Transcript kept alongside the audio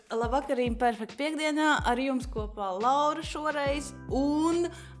Labakarīm perfekta piekdienā, ar jums kopā Laura šoreiz un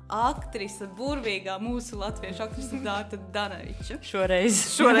aktrise, burvīgā mūsu latviešu aktrise Dāta Danaviča.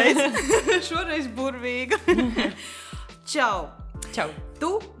 Šoreiz burvīga. Čau! Čau!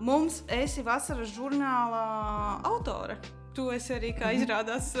 Tu mums esi vasaras žurnālā autore. Tu esi arī, kā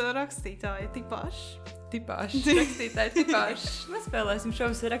izrādās, rakstītāja tipāžs. Rakstītāja tipāžs. Mēs spēlēsim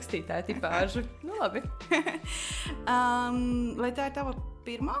šovas rakstītāja tipāžu. Nu, labi. Vai tā ir tava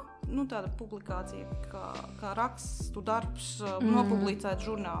pirmā tāda publikācija, kā rakstu darbs nopublicēt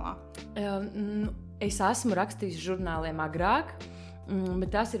žurnālā? Es esmu rakstījis žurnāliem agrāk, bet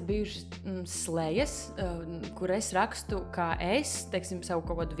tās ir bijušas slejas, kur es rakstu kā teiksim, savu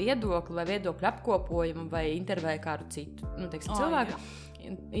kaut kādu viedokli vai viedokļu apkopojumu vai intervēju kādu citu cilvēku.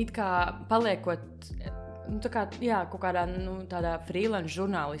 Jā. It kā paliekot kaut kādā tādā freelance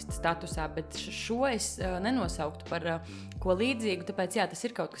žurnālista statusā, bet šo es nenosauktu par ko līdzīgu, tāpēc tas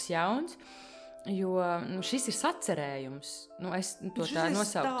ir kaut kas jauns, jo šis ir sacerējums. Es to tā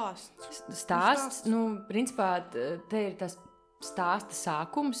nosauktu. Stāsts. Principā te ir tas stāsta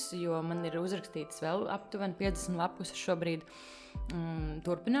sākums, jo man ir uzrakstīts vēl aptuveni 50 lapus šobrīd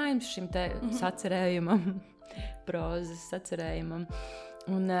turpinājums šim te sacerējumam, prozas sacerējumam.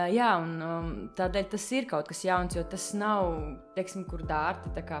 Un tādēļ tas ir kaut kas jauns, jo tas nav, teiksim, kur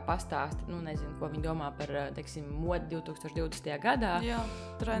Dārta tā kā pastāsta, nezinu, ko viņi domā par, teiksim, modi 2020. gadā. Jā,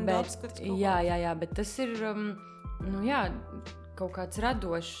 trenda apskats. Jā, bet tas ir, kaut kāds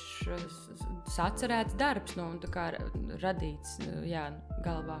radošs, sacerēts darbs, tā kā radīts,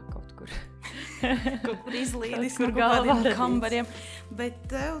 galvā kaut kur. Kaut kur izlīdis no kādiem kambariem. Bet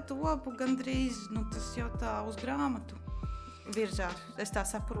tev topu gandrīz, tas jau tā uz grāmatu virzās. Es tā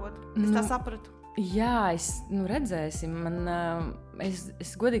sapratu. Jā, redzēsim.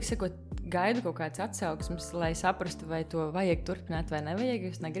 Es godīgi sakot, gaidu kaut kāds atsauksmes, lai saprastu, vai to vajag turpināt vai nevajag.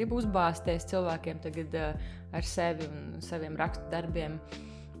 Es negribu uzbāzties cilvēkiem tagad ar sevi un saviem rakstu darbiem.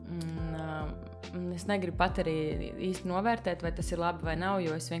 Es negribu pat arī īsti novērtēt, vai tas ir labi vai nav,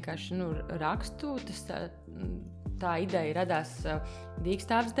 jo es vienkārši rakstu. Tā ideja radās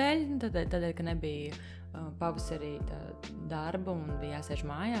dīkstāvs dēļ, tādēļ, ka nebija pavasarī darba un bija jāsēž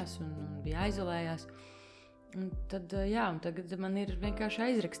mājās un bija jāizolējās. Un tagad man ir vienkārši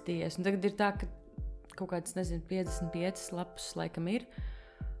aizrakstījies. Un tagad ir tā, ka kaut kāds, 55 lapus laikam ir.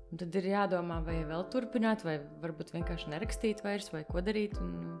 Un tad ir jādomā, vai vēl turpināt, vai varbūt vienkārši nerakstīt vairs, vai ko darīt.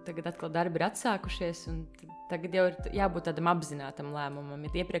 Un tagad atkal darbi ir atsākušies, un tagad jau ir jābūt tādam apzinātam lēmumam.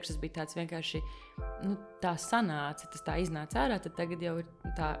 Ja iepriekš tas bija tāds vienkārši, tā sanāca, tas tā iznāca ārā, tad tagad jau ir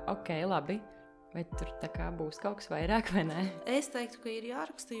tā, ok, labi. Vai tur tā kā būs kaut kas vairāk, vai ne? Es teiktu, ka ir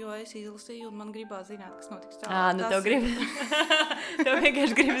jāraksta, jo es izlasīju un man gribās zināt, kas notiks tālāk. Tev tev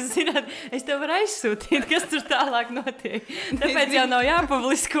vienkārši gribas zināt. Es tev varu aizsūtīt, kas tur tālāk notiek. Tāpēc jau nav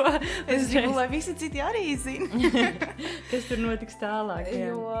jāpublisko. Es gribu, lai visi citi arī zina. Kas tur notiks tālāk,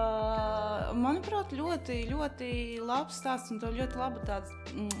 jā. Jo, manuprāt, ļoti, ļoti labs stāsts un tev ļoti laba tādas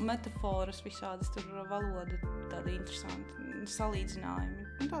metaforas visādas tur valoda, tāda interesanta salīdzinājumi.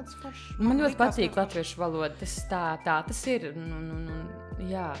 Tāds foršs. Man ļoti patīk latviešu valoda. Tas ir.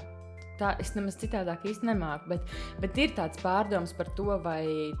 Jā, tā es nemaz citādāk īsti nemāku, bet ir tāds pārdoms par to, vai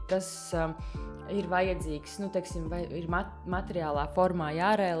tas ir vajadzīgs, teiksim, vai ir materiālā formā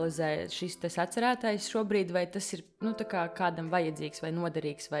jārealizē šis tas atcerētais šobrīd, vai tas ir, tā kā kādam vajadzīgs vai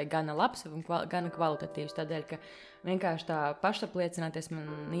noderīgs vai gana labs un gana kvalitatīvs, tādēļ, ka vienkārši tā pašapliecināties man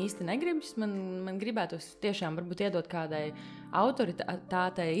īsti negribas. Man gribētos tiešām varbūt iedot kādai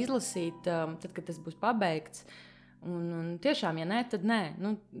autoritātei izlasīt, tad, kad tas būs pabeigts. Un tiešām, ja nē, tad nē.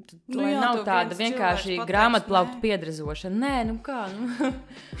 Lai nav tāda vienkārši grāmatplaukta piedrazošana. Nē, kā?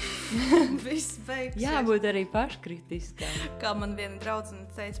 Viss beigas. Jābūt arī paškritiskam. Kā man viena draudzene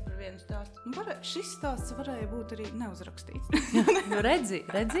teica par vienu stāstu. Šis stāsts varēja būt arī neuzrakstīts. Redzi?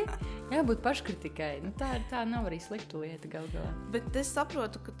 Jābūt paškritikai. Tā nav arī slikta lieta galā. Bet es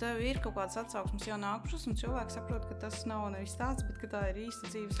saprotu, ka tev ir kaut kāds atsauksmes jau nākušas, un cilvēki saprot, ka tas nav nevis tāds, bet ka tā ir īsta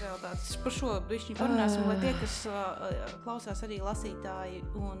dzīves realitāte. Par šo bišķiņu parunāsim, lai tie, kas klausās arī lasītāji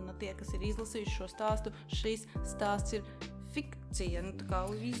un tie, kas ir izlasījuši šo stāstu, šis stāsts ir fikcija, tā kā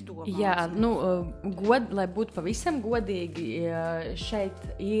izdomāts. Jā, lai būtu pavisam godīgi,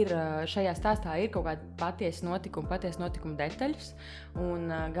 šajā stāstā ir kaut kāda patiesa notikuma detaļas,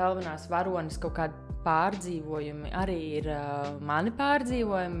 un galvenās varonas kaut kādi pārdzīvojumi arī ir mani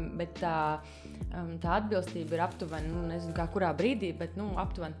pārdzīvojumi, bet tā atbilstība ir aptuveni, nezinu kā kurā brīdī, bet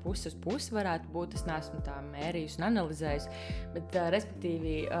aptuveni pusi uz pusi varētu būt. Es neesmu tā mērījusi un analizējusi, bet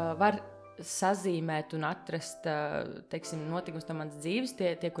respektīvi var sazīmēt un atrast, notikums no manas dzīves,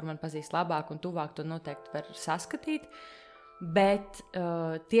 tie, kur man pazīst labāk un tuvāk, to noteikti var saskatīt. Bet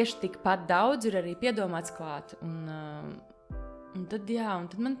tieši tikpat daudz ir arī piedomāts klāt. Un tad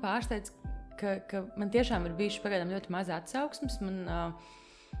man pārsteidz, ka man tiešām ir bijuši pagaidām ļoti maz atsauksmes.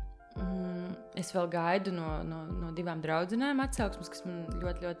 Es vēl gaidu no 2 draudzenēm atsauksmes, kas man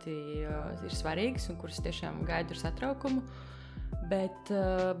ļoti, ļoti ir svarīgas un kuras tiešām gaidu ar satraukumu. Bet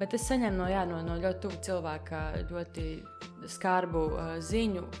es saņemu no ļoti tuvu cilvēka ļoti skarbu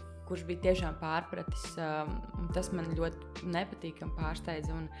ziņu, kurš bija tiešām pārpratis. Tas man ļoti nepatīkami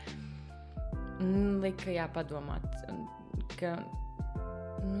pārsteidza un lika padomāt, ka,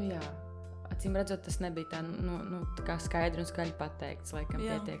 acīm redzot, tas nebija tā kā skaidri un skaļi pateikts, laikam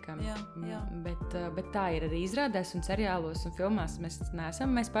pietiekami. Bet tā ir arī izrādēs un seriālos un filmās. Mēs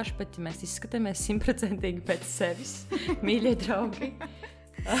neesam mēs paši, bet mēs izskatāmies 100% pēc sevis, mīļie draugi.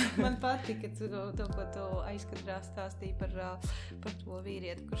 Man patika to, ko tu aizkadrā stāstīji par to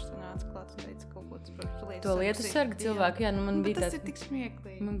vīrieti, kurš nāca klāt un teica kaut ko par to lietu sargu cilvēku. Tas ir tik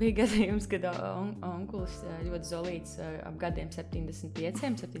smieklīgi. Man bija gadījums, kad onkulis ļoti zolīts ap gadiem 75,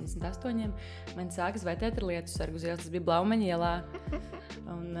 78. Man sākas vērtēt ar lietu sargu uz ielas. Tas bija Blaumaņa ielā.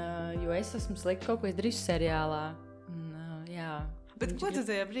 Jo es esmu slikti kaut ko izdarījusi seriālā. Bet ko tu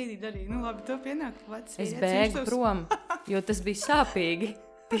tajā brīdī darīji? Labi, to pienāk vecs vīrietis. Es bēgu prom, jo tas bija sāpīgi.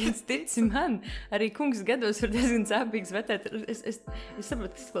 Tici man, arī kungs gados var diezgan sāpīgs vērtēt. Es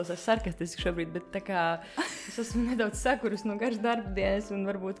saprotu, ka izklausās sarkastiski šobrīd, bet tā kā es esmu nedaudz sakurus no garas darba dienas un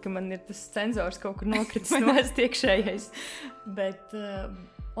varbūt, ka man ir tas cenzors kaut kur nokritis no iekšējais. Bet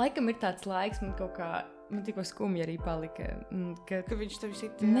laikam ir tāds laiks, man tikko skumji arī palika. Ka viņš tevi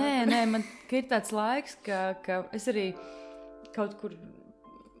sit. Nē, man ir tāds laiks, ka es arī kaut kur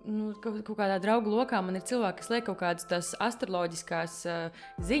kaut kādā draugu lokā man ir cilvēki, kas liek kaut kādas tās astroloģiskās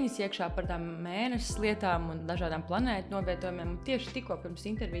ziņas iekšā par tām mēnešas lietām un dažādām planētu novietojumiem. Un tieši tikko pirms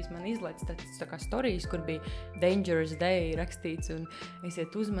intervijas man izlaic tā kā storijas, kur bija Dangerous Day rakstīts un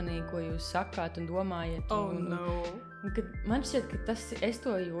esiet uzmanīgi, ko jūs sakāt un domājat. Un kad man šķiet, ka es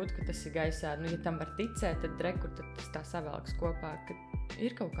to jūtu, ka tas ir gaisā. Ja tam var ticēt, tad tas tā savelks kopā, ka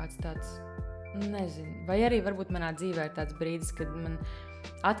ir kaut kāds tāds, nezinu. Vai arī varbūt manā dzīvē ir tāds brīdis, kad man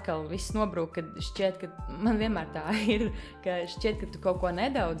atkal viss nobrūk, kad šķiet, ka man vienmēr tā ir, ka šķiet, ka tu kaut ko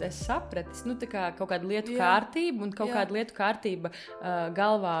nedaudz esi sapratis, tā kā kaut kāda lietu kārtība un kaut kāda lietu kārtība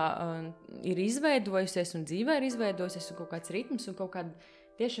galvā ir izveidojusies un dzīvē ir izveidojusies un kaut kāds ritms un kaut kāda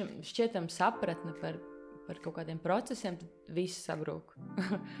tiešām šķietam sapratne par kaut kādiem procesiem, tad viss sabrūk.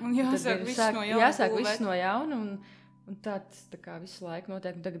 Un jāsāk viss no jauna un tā kā visu laiku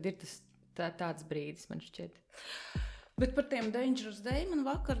notiek, un tagad ir tāds brīdis, man šķiet. Bet par tiem Dangerous Day man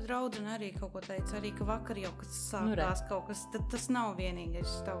vakar draudzene arī kaut ko teica, arī ka vakar jau kas sākās kaut kas, tad tas nav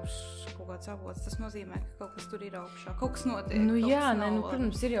vienīgais tavs kaut kāds avots, tas nozīmē, ka kaut kas tur ir augšā, kaut kas notiek.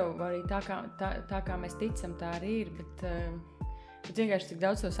 Protams, ir jau arī tā kā mēs ticam, tā arī ir, bet vienkārši tik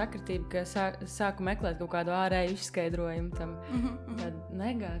daudz to sakritību, ka sāku meklēt kaut kādu ārēju izskaidrojumu tam, tādu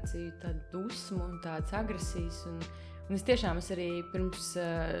negāciju, tādu dusmu un tādas agresijas un es tiešām arī pirms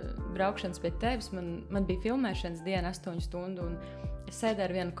braukšanas pie tevis, man bija filmēšanas diena 8 stundu, un es sēdēju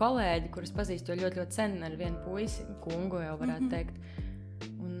ar vienu kolēģi, kurus pazīstu ļoti, ļoti sen, ar vienu puisi, kungu jau varētu teikt.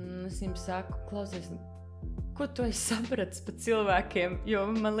 Un es viņam saku, klausies, ko tu esi sapratis par cilvēkiem? Jo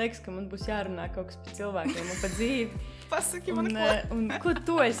man liekas, ka man būs jārunā kaut kas par cilvēkiem un par dzīvi. Pasaki man, un ko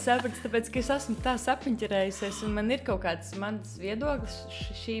tu esi sapratis, tāpēc, ka es esmu tā sapiņķerējusies, un man ir kaut kāds mans viedoklis,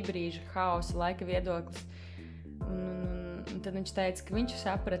 šī brīža haosa laika viedoklis. Un tad viņš teica, ka viņš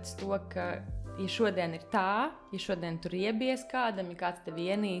sapratis to, ka ja šodien ir tā, ja šodien tu riebies kādam, ja kāds tevi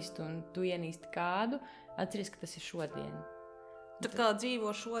ienīst un tu ienīsti kādu, atceries, ka tas ir šodien. Tad kā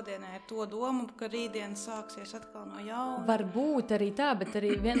dzīvo šodienē ar to domu, ka rītdien sāksies atkal no jauna? Varbūt arī tā, bet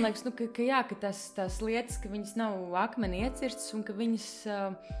arī vienlaiks, ka tās lietas, ka viņas nav akmeni iecirstas un ka viņas,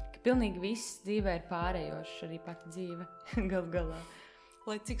 ka pilnīgi viss dzīvē ir pārējošs, arī pati dzīve galā.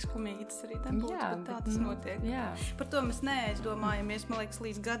 Lai cik skumīgi tas arī tam būtu, bet tā tas notiek. Jā. Par to mēs neaizdomājamies, man liekas,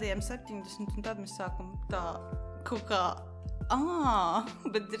 līdz gadiem 70, un tad mēs sākam tā kaut kā,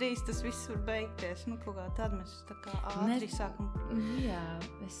 bet drīz tas viss var beigties. Kaut kā tad mēs tā kā ātri sākam. Jā,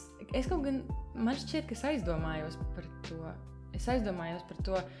 es kaut gan, man šķiet, ka es aizdomājos par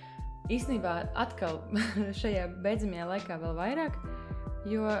to. Īstenībā atkal šajā beidzamajā laikā vēl vairāk,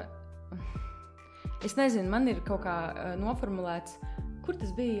 jo es nezinu, man ir kaut kā noformulēts, kur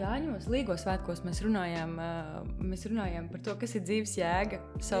tas bija Jāņos, Līgo svētkos mēs runājām par to, kas ir dzīves jēga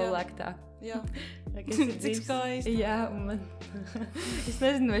savulaktā. Jā. Cik skaisti. Jā, un es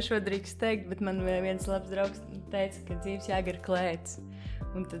nezinu, vai šo drīkst teikt, bet man viens labs draugs teica, ka dzīves jēga ir klēts.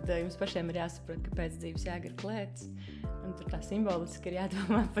 Un tad jums pašiem ir jāsaprot, kāpēc dzīves jēga ir klēts. Un tur tā simboliski ir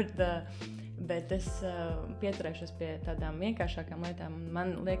jādomā par Bet es pieturēšos pie tādām vienkāršākām lietām.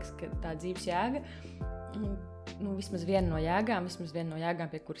 Man liekas, ka tā dzīves jēga, vismaz viena no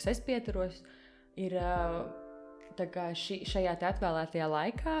jēgām, pie kuras es pieturos, ir tā kā šajā te atvēlētajā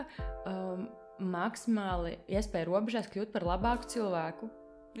laikā maksimāli iespēja robežās kļūt par labāku cilvēku.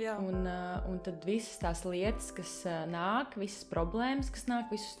 Jā. Un tad visas tās lietas, kas nāk, visas problēmas, kas nāk,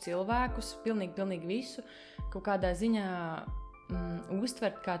 visus cilvēkus, pilnīgi visu, kaut kādā ziņā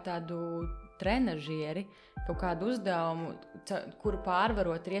uztvert kā tādu trenažieri, kaut kādu uzdevumu, kuru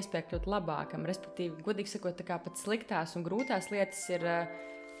pārvarot ir iespēja kļūt labākam. Respektīvi, godīgi sakot, tā kā pat sliktās un grūtās lietas ir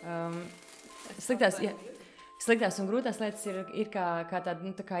sliktās un grūtās lietas ir kā tāda,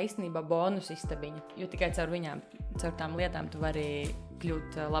 tā kā īstenībā bonus istabiņa, jo tikai caur tām lietām tu vari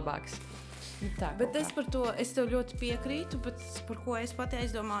kļūt labāks. Tā, bet es tev ļoti piekrītu, bet par ko es pati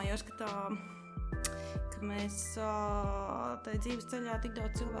aizdomājos, ka mēs tajā dzīves ceļā tik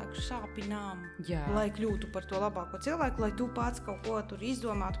daudz cilvēku šāpinām, lai kļūtu par to labāko cilvēku, lai tu pats kaut ko tur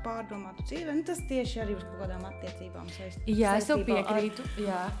izdomātu, pārdomātu dzīvē. Tas tieši arī uz kaut kādām attiecībām saistībā. Jā, es tev piekrītu.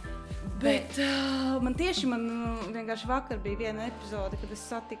 Jā. Bet man vienkārši vakar bija viena epizode, kad es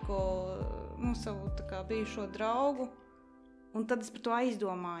satiku savu tā kā bijušo draugu. Un tad es par to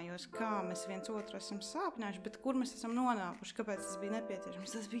aizdomājos, kā mēs viens otru esam sāpinājuši, bet kur mēs esam nonākuši, kāpēc tas bija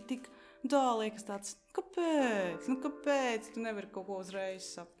nepieciešams. Tas bija tik liekas tāds, kāpēc? Tu nevari kaut ko uzreiz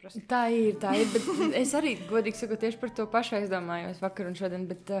saprast. Tā ir, bet es arī, godīgi sakot, tieši par to pašu aizdomājos vakar un šodien,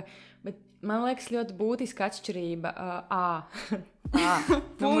 bet man liekas ļoti būtiska atšķirība.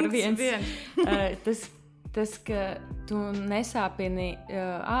 Numur viens. Tas, ka tu nesāpini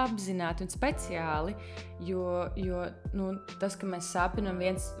apzināti un speciāli, jo tas, ka mēs sāpinam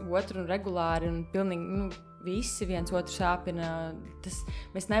viens otru un regulāri un pilnīgi visi viens otru sāpina,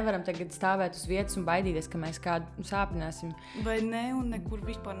 mēs nevaram tagad stāvēt uz vietas un baidīties, ka mēs kādu sāpināsim. Vai ne, un nekur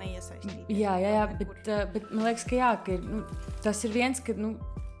vispār neiesaistīties. Jā, bet man liekas, ka tas ir viens, ka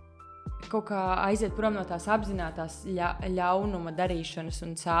kaut kā aiziet prom no tās apzinātās ļaunuma darīšanas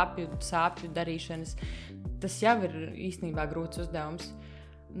un sāpju darīšanas. Tas jau ir īstenībā grūts uzdevums.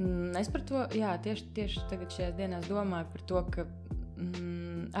 Es par to, tieši tagad šajās dienās domāju par to, ka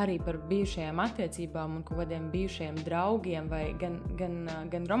arī par bijušajām attiecībām un kaut kādiem bijušajiem draugiem vai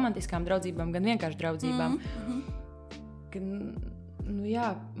gan romantiskām draudzībām, gan vienkārši draudzībām.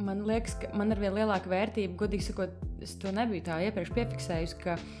 Man liekas, ka man arvien lielāka vērtība, godīgi sakot, es to nebiju tā iepriekš piefiksējusi,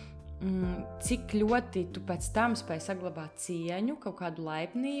 ka cik ļoti tu pēc tam spēj saglabāt cieņu, kaut kādu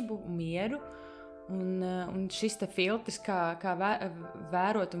laipnību, mieru, un šis te filtrs, kā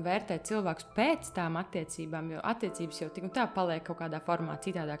vērot un vērtēt cilvēkus pēc tām attiecībām, jo attiecības jau tik un tā paliek kaut kādā formā,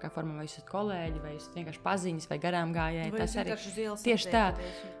 citādākā formā, vai jūs esat kolēģi, vai jūs esat vienkārši paziņas, vai garām gājēji, tas arī tieši tā.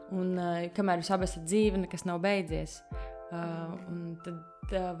 Un kamēr jūs abi esat dzīvi, nekas nav beidzies. Un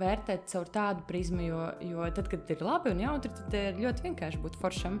tad vērtēt caur tādu prizmu, jo tad, kad ir labi un jautri, tad ir ļoti vienkārši būt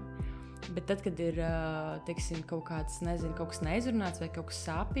foršam. Bet tad, kad ir, teiksim, kaut kāds, kaut kas neizrunāts, vai kaut kas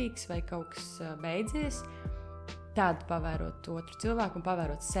sāpīgs, vai kaut kas beidzies, tādu pavērot otru cilvēku un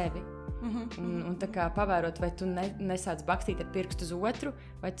pavērot sevi. Un tā kā pavērot, vai tu nesāc bakstīt ar pirkstu uz otru,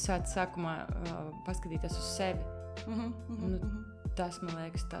 vai tu sāc sākumā paskatīties uz sevi. Tas, man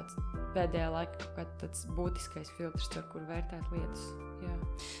liekas, tāds pēdējā laika kaut kāds tāds būtiskais filtrs, ar kur vērtēt lietas. Jā.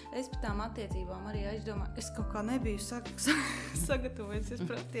 Es par tām attiecībām arī aizdomāju. Es kaut kā nebiju sagatavojusies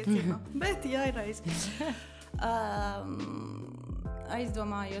par attiecībām, bet jāreiz.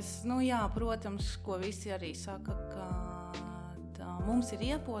 Aizdomājos, protams, ko visi arī saka, ka mums ir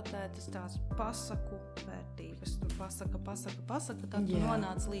iepotētas tās pasaku vērtības. Tur pasaka, tad tu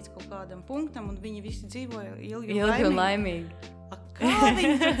nonāc līdz kaut kādam punktam, un viņi visi dzīvoja ilgi un laimīgi. Kā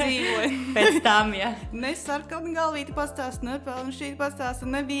viņi tur dzīvoja? Pēc tam, Ne sarkani galvīti pastāst, ne pelnu šī pastāsta,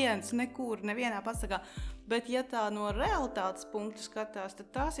 neviens, nekur, nevienā pasakā. Bet, ja tā no realitātes punktu skatās,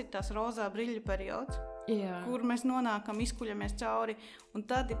 tad tās ir tās rozā briļu periods, kur mēs nonākam, izkuļamies cauri, un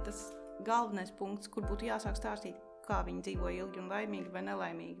tad ir tas galvenais punkts, kur būtu jāsāk stāstīt, kā viņi dzīvo ilgi un laimīgi vai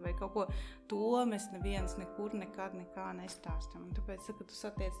nelaimīgi, vai kaut ko. To mēs neviens nekur nekad nekā nestāstam. Un tāpēc, kad tu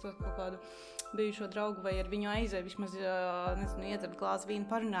satiec to kaut kādu bijušo draugu vai ar viņu aizēju, vismaz, iedzert glāzi vīnu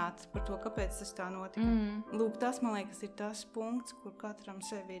parunāt par to, kāpēc tas tā notika. Lūk, tas, man liekas, ir tas punkts, kur katram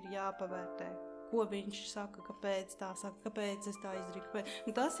sevi ir jāpavērtē. Ko viņš saka, kāpēc tā saka, kāpēc es tā izdarīju.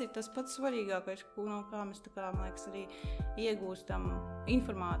 Un tas ir tas pats svarīgākais, no kā mēs, man liekas, arī iegūstam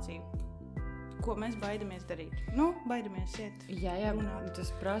informāciju. Ko mēs baidamies darīt? Baidamies iet. Jā,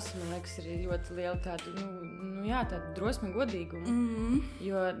 tas prasa, man liekas, arī ļoti liela tāda, tāda drosme un godīguma.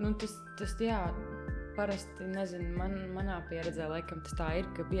 Jo, tas parasti, nezinu, manā pieredzē, laikam, tas tā ir,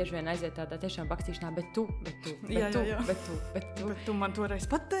 ka bieži vien aiziet tādā tiešām bakstīšanā, bet tu. Bet tu man toreiz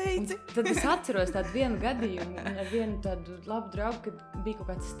pateici. Un tad es atceros tādu vienu gadījumu ar vienu tādu labu draugu, kad bija kaut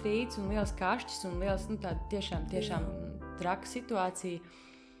kāds strīds un liels kašķis un liels, tāda tiešām traka situācija.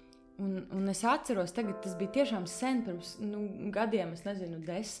 Un es atceros, tagad tas bija tiešām sen, pirms gadiem, es nezinu,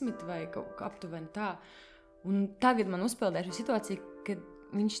 10 vai kaut kā aptuveni tā. Un tagad man uzpeldēja šī situācija, kad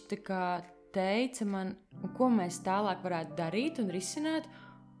viņš tā kā teica man, ko mēs tālāk varētu darīt un risināt,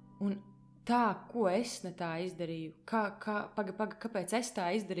 un tā, ko es ne tā izdarīju, kāpēc es tā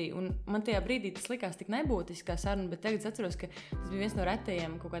izdarīju, un man tajā brīdī tas likās tik nebūtiskā saruna, bet tagad es atceros, ka tas bija viens no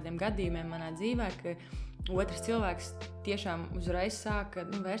retajiem kaut kādiem gadījumiem manā dzīvē, ka otrs cilvēks tiešām uzreiz sāka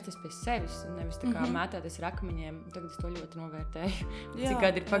vērsties pie sevis un nevis tā kā mētāties ar akmeņiem. Tagad es to ļoti novērtēju, cik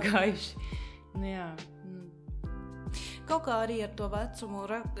gadi ir pagājuši. Jā. Kaut kā arī ar to vecumu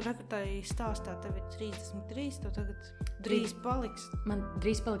Regatai stāstā, tev ir 33, tev tagad drīz paliks. Man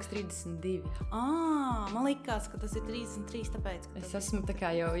drīz paliks 32. Man likās, ka tas ir 33, tāpēc, ka es esmu tā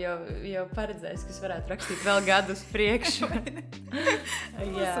kā jau paredzējis, ka es varētu rakstīt vēl gadu uz priekšu.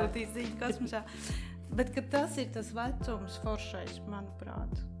 Pasūtīt ziņu kosmosā. Bet, ka tas ir tas vecums foršais,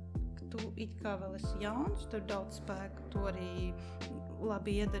 manuprāt, ka tu it kā vēl esi jauns, tur daudz spēku, tu arī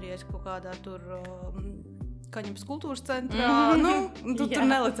labi iedaries kaut kādā tur Kaņemas kultūras centrā, tu tur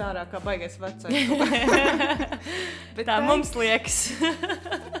nelec ārā kā baigais vecais. Bet tā mums liekas.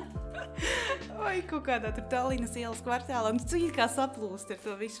 Vai kaut kādā tur Tallinas ielas kvartālā, un tu it kā saplūst ar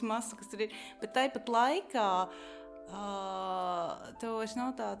to visu masu, kas tur ir. Bet tāpat laikā tev vairs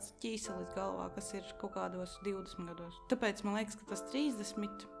nav tāds ķīselis galvā, kas ir kaut kādos 20 gados. Tāpēc man liekas, ka tas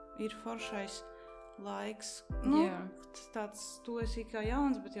 30 ir foršais laiks. Tas tāds, tu esi kā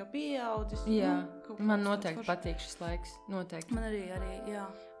jauns, bet jau pieaudzis. Jā, man noteikti patīk šis laiks. Noteikti. Man arī, jā.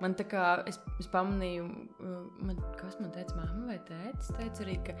 Man tā kā, es pamanīju, kas man teica, mamma vai tētis, teica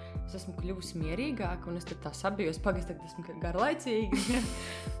arī, ka es esmu kļuvusi mierīgāka, un es tad tā sabijos, tagad esmu garlaicīga.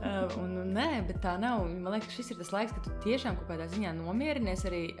 un nē, bet tā nav. Man liekas, šis ir tas laiks, kad tu tiešām kaut kādā ziņā nomierinies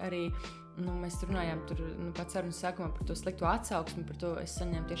arī mēs runājām tur pats sarunas sākumā par to slikto atsauksmi, par to es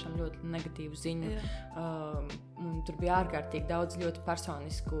saņēmu tiešām ļoti negatīvu ziņu. Tur bija ārkārtīgi daudz ļoti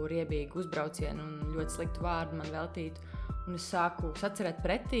personisku, riebīgu uzbraucienu un ļoti sliktu vārdu man veltītu. Un es sāku sacerēt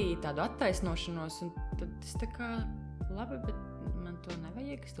pretī tādu attaisnošanos, un tad es tā kā, labi, bet man to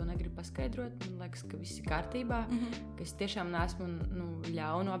nevajag, es to negribu paskaidrot. Man liekas, ka viss ir kārtībā, ka es tiešām neesmu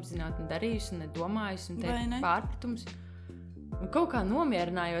ļaunu apzināti darījusi, nedomājusi, un te ir pārpratums. Un kaut kā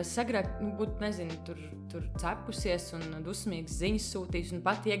nomierinājos, agrāk būt, nezinu, tur cepusies un dusmīgas ziņas sūtījis un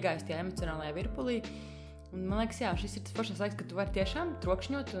pat iegājis tajā emocionālajā virpulī. Un man liekas, jā, šis ir tas foršais laiks, kad tu vari tiešām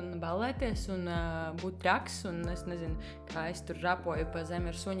trokšņot un ballēties un būt traks. Un es nezinu, kā es tur rapoju pa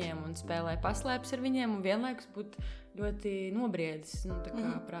zemi ar suņiem un spēlēju paslēpes ar viņiem un vienlaikus būt ļoti nobriedis, tā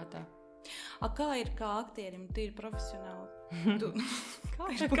kā prātā. Kā ir kā aktierim, tīri profesionāli?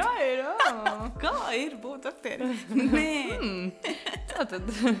 Kā ir būt aktierim? Nē. Tātad.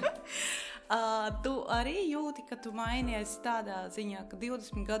 Tu arī jūti, ka tu mainies tādā ziņā, ka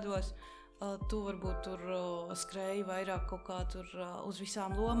 20 gados tu varbūt tur skrēji vairāk kaut kā tur uz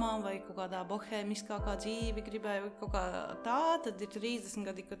visām lomām vai kaut kādā bohēmiskākā dzīvi gribēji vai kaut kā tā, tad ir 30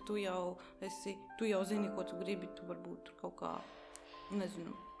 gadi, kad tu jau zini, ko tu gribi, tu varbūt tur kaut kā,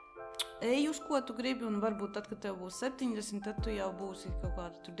 nezinu, ej uz ko tu gribi, un varbūt tad, kad tev būs 70, tad tu jau būsi kaut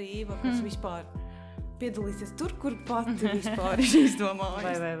kāda tur dīva, kas vispār piedalīsies tur, kur pati vispār ir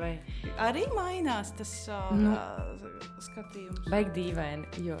izdomājusi. Vai. Arī mainās tas skatījums. Baigi dīvaini,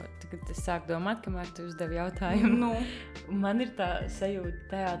 jo tagad es sāku domāt, kamēr tu uzdevi jautājumu. Man ir tā sajūta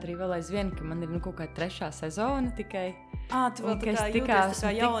teātrī vēl aizvien, ka man ir kaut kā 3. sezona tikai. Tu vēl tā kā jūties tā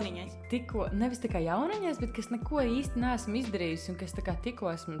kā jauniņais. Nevis tā kā jauniņais, bet ka es neko īsti neesmu izdarījusi un ka es tā kā tikko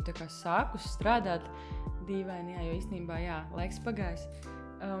esmu tā kā sākusi strādāt dīvaini, jo īstenībā, laiks pagājis.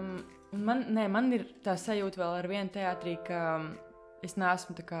 Man ir tā sajūta vēl ar vienu teātrī, ka es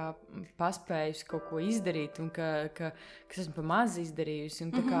neesmu tā kā paspējusi kaut ko izdarīt un ka es esmu pa maz izdarījusi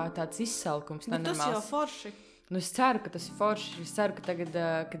un tā kā tāds izsalkums nenormāls. Tas jau forši. Es ceru, ka tas ir forši. Es ceru, ka tagad,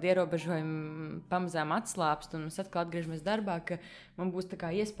 kad ierobežojumi pamazām atslāpst un mēs atkal atgriežamies darbā, ka man būs tā kā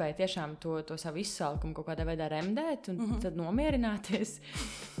iespēja tiešām to savu izsalkumu kaut kādā veidā remdēt un tad nomierināties.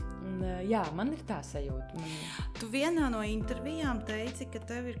 Un, man ir tā sajūta. Tu vienā no intervijām teici, ka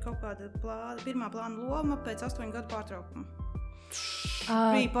tev ir kaut kāda pirmā plāna loma pēc 8 gadu pārtraukuma.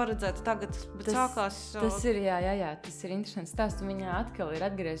 bija paredzēta tagad, bet sākās... Tas ir, jā, tas ir interesants stāsts. Viņa atkal ir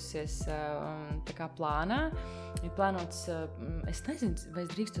atgriezusies tā kā plānā. Ir plānots, es nezinu, vai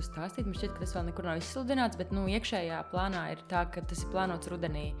es drīkstu stāstīt, man šķiet, ka tas vēl nekur nav izsludināts, bet iekšējā plānā ir tā, ka tas ir plānots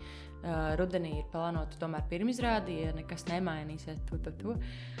rudenī. Rudenī ir plānota tomēr pirmizrāde, ja nekas nemainīsies to.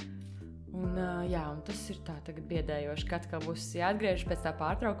 Un tas ir tā tagad biedējoši, ka atkal būs jāatgriežas pēc tā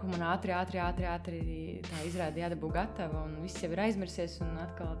pārtraukuma un ātri tā izrāde jādabū gatava un viss jau ir aizmirsies un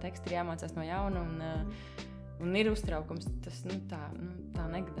atkal teksti ir jāmācās no jauna un ir uztraukums. Tas tā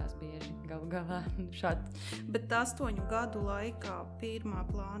negadās bieži galu galā šādi. Bet 8 gadu laikā pirmā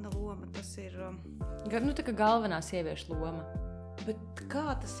plāna loma, tas ir... Tā kā galvenā sieviešu loma. Bet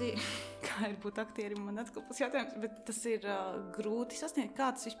kā tas ir? Kā ir būt aktierim, man atkal būs jautājums, bet tas ir grūti sasniegt. Kā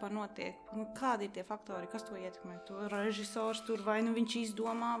tas vispār notiek? Kādi ir tie faktori, kas to ietekmē? To režisors tur vai viņš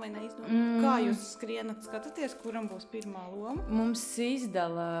izdomā vai neizdomā? Kā jūs skrienat, skatāties, kuram būs pirmā loma? Mums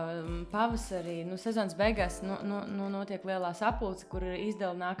izdala pavasarī, sezonas beigās notiek lielā sapulce, kur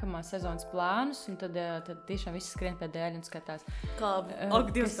izdala nākamās sezonas plānus, un tad tiešām visi skrien pie dēļ un skatās. Kā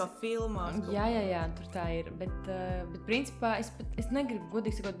filmās. Jā, tur tā ir. Bet principā es negribu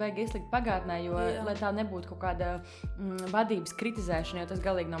godīgi sakot baigi ieslīgt pagātnē, jo lai tā nebūtu kaut kāda vadības kritizēšana, jo tas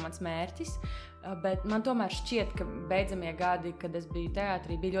galīgi nav mans mērķis. Bet man tomēr šķiet, ka beidzamie gadi, kad es biju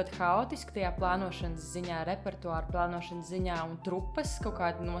teātrī, bija ļoti haotiski tajā plānošanas ziņā, repertuāra plānošanas ziņā un trupas, kaut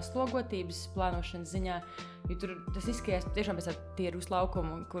kāda noslogotības plānošanas ziņā. Jo tur tas izskatījās tiešām pēc tīru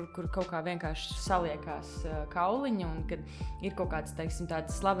uzlaukumu, kur kaut kā vienkārši saliekās kauliņi un kad ir kaut kādas, teiksim,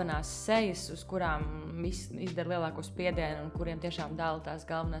 tādas slavenās sejas, uz kurām viss izdara lielāko spiedienu un kuriem tiešām dala tās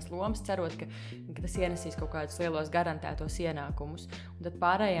galvenās lomas, cerot, ka tas ienesīs kaut kādus lielos garantētos ienākumus. Un tad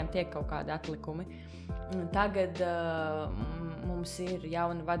pārējiem tiek kaut kādi atlikumi. Tagad mums ir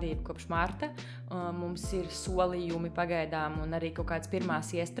jauna vadība kopš marta, mums ir solījumi pagaidām un arī kaut kādas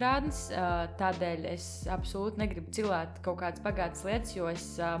pirmās iestrādes, tādēļ es absolūti negribu cilāt kaut kādas pagātnes lietas, jo es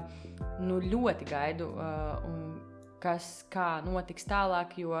ļoti gaidu, kā notiks tālāk,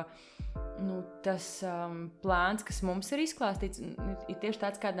 jo tas plāns, kas mums ir izklāstīts, ir tieši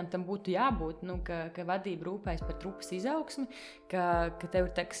tāds, kādam tam būtu jābūt, ka vadība rūpējas par trupas izaugsmi, ka tev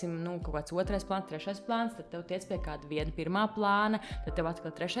ir, teiksim, kaut kāds 2. plāns, 3. plāns, tad tev tiec pie kāda viena 1. plāna, tad tev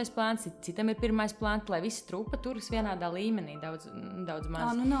atkal 3. plāns, citam ir 1. plāns, lai visa trupa turas vienādā līmenī, daudz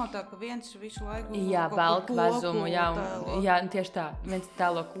maz. Nav tā, ka viens visu laiku... Jā, velk vezumu, jā, tieši tā, viens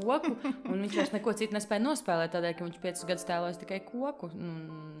tēlo koku, un viņš vairs neko citu nespēja nospēlēt, tādēļ, ka viņš 5 gadus tēlojas tikai koku,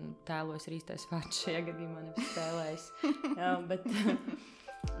 tēlojas ir īstais vārds šajā gadījumā, nevis spēlējis. Jā, bet,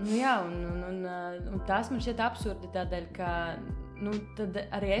 un tās man šķiet absurdi tādēļ, ka tad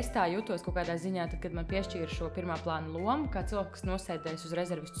arī es tā jutos kaut kādā ziņā, tad, kad man piešķīra šo 1. plāna lomu, kā cilvēks, kas nosēdējis uz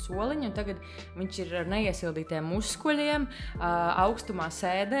rezervistu soliņu, un tagad viņš ir ar neiesildītiem muskuļiem, augstumā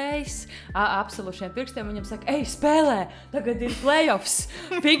sēdējis, apsalušiem pirkstiem, viņam saka, ej, spēlē, tagad ir playoffs,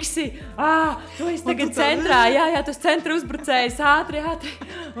 fiksi, tu esi tagad centrā, jā, tu esi centra uzbrucējs, ātri,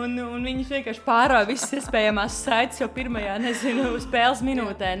 un viņš vienkārši pārāja visas iespējamās saites jau pirmajā, spēles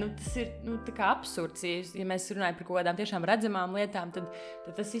minūtē, tas ir, tā kā absurds, ja mēs runājam par kaut kādām tiešām redzamām lietām, tad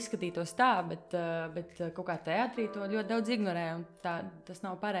tas izskatītos tā, bet kaut kā teātrī to ļoti daudz ignorē, un tas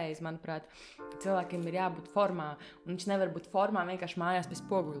nav pareizi, manuprāt. Cilvēkiem ir jābūt formā, un viņš nevar būt formā vienkārši mājās pēc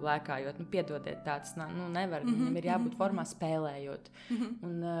spoguļu lēkājot. Piedodiet, tāds nevar, viņam ir jābūt formā spēlējot.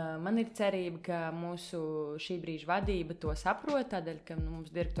 Un man ir cerība, ka mūsu šī brīža vadība to saprot, tādēļ, ka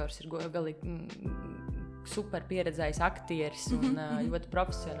mums direktors ir galīgi super pieredzējis aktieris un ļoti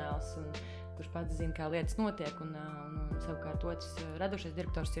profesionāls, un kurš pats zina, kā lietas notiek, un savukārt otrs radošais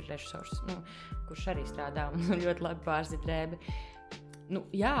direktors ir režisors, kurš arī strādā un ļoti labi pārzina drēbi.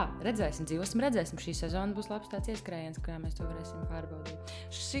 Redzēsim, šī sezona būs labs tāds ieskrējiens, kā mēs to varēsim pārbaudīt.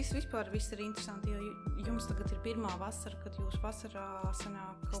 Šis vispār viss ir interesanti, jo jums tagad ir pirmā vasara, kad jūs vasarā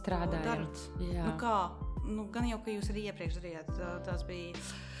sanāk kaut ko darat. Jā. Kā? Gan jau, ka jūs arī iepriekš darījāt, tās bija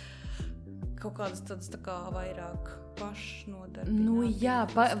kaut kādas tādas tā kā vairāk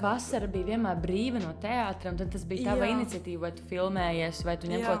pašnodarbinātības. Vasara bija vienmēr brīva no teātra, un tad tas bija tava iniciatīva, vai tu filmējies, vai tu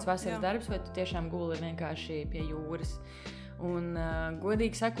ņem kaut kāds vasaras darbs, vai tu tiešām guli vienkārši pie jūras. Un,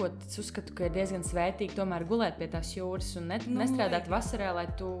 godīgi sakot, es uzskatu, ka ir diezgan svētīgi tomēr gulēt pie tās jūras un nestrādāt vasarā, lai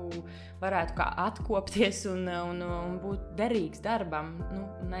tu varētu kā atkopties un būt derīgs darbam.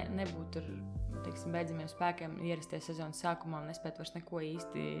 Nebūt tur, teiksim, beidzamiem spēkiem ierasties sezonas sākumā un nespēt vairs neko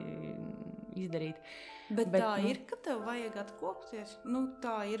īsti izdarīt. Bet tā ir, ka tev vajag atkopties.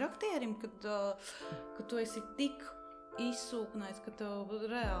 Tā ir aktierim, kad tu esi tik izsūknēts, ka tev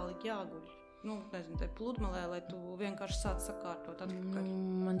reāli jāguļ. Nezinu, tai pludmalē, lai tu vienkārši sāc sakārtot atpakaļ.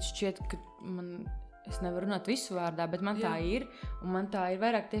 Man šķiet, ka Es nevaru runāt visu vārdā, bet man tā ir. Un man tā ir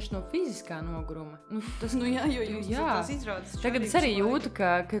vairāk tieši no fiziskā noguruma. Tas, jo jums tās izrādes. Tagad es arī jūtu,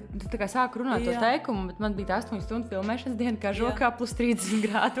 ka tā kā sāku runāt to teikumu, bet man bija 8 stundu filmēšanas diena, kā žokā plus 30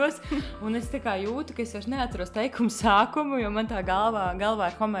 grādos. Un es tā kā jūtu, ka es vairs neatceros teikumu sākumu, jo man tā galvā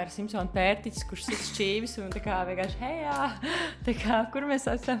ir Homēra Simpsona pērtiķis, kurš sit šķīvis un tā kā vienkārši, hejā, tā kā, kur mēs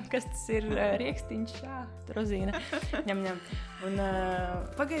esam, kas tas ir riekstiņš, rozīna, ņem. Un,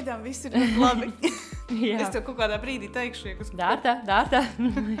 pagaidām viss ir labi. Es tev kaut kādā brīdī teikšu, Dārta.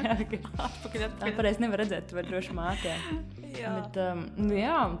 Atpakaļ. Pareizi nevar redzēt, tu vari droši mātē. Bet,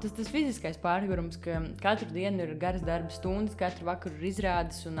 tas fiziskais pārgurums, ka katru dienu ir garas darba stundas, katru vakaru ir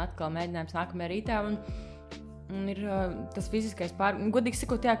izrādes un atkal mēģinājums nākamajā rītā. Un ir tas fiziskais pārgurums. Godīgi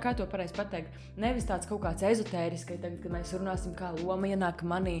sakot, kā to pareizi pateikt. Nevis tāds kaut kāds ezotērisks, kad mēs runāsim, kā loma ienāk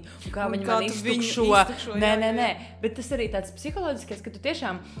manī un kā viņi man iztukšo. Nē. Bet tas arī tāds psiholoģiskais, ka tu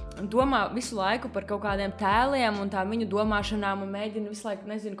tiešām domā visu laiku par kaut kādiem tēliem un tā viņu domāšanām un mēģini visu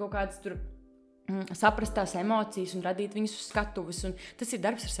laiku, nezinu, kaut kādas tur saprast tās emocijas un radīt viņus uz skatuves. Un tas ir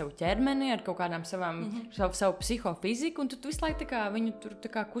darbs ar savu ķermeni, ar kaut kādām savu psihofiziku, un tu visu laiku viņu tur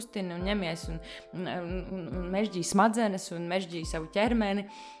kustini un ņemies un mežģī smadzenes un mežģī savu ķermeni.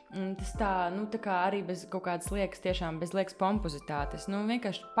 Un tas tā kā arī bez kaut kādas liekas, tiešām bez liekas pompozitātes.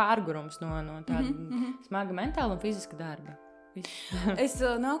 Vienkārši pārgurums no tāda smaga mentāla un fiziska darba. Es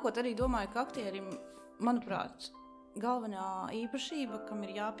nākot arī domāju, ka aktierim, manuprāt, galvenā īpašība, kam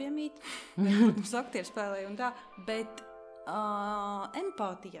ir jāpiemīt, protams, aktieri spēlēja un tā, bet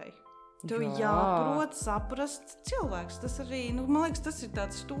empātijai. Tev jāprot saprast cilvēks. Tas arī, man liekas, tas ir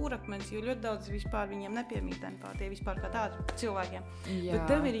tāds stūrakmens, jo ļoti daudz vispār viņiem nepiemīt empātija, vispār kā tādu cilvēkiem. Jā.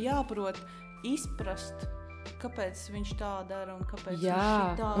 Bet tev ir jāprot izprast, kāpēc viņš tā dara un kāpēc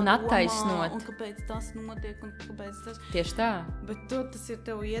viņš tā un attaisnot. Un kāpēc tas notiek un kāpēc tas. Tieši tā. Bet tas ir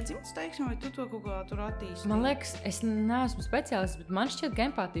tev iedzimts, teiksim, vai tu to kaut kā tur attīsti? Man liekas, es neesmu speciālists, bet man šķiet, ka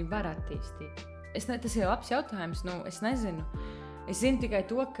empātiju var attīstīt. Tas ir labs jautājums, es nezinu. Es zinu tikai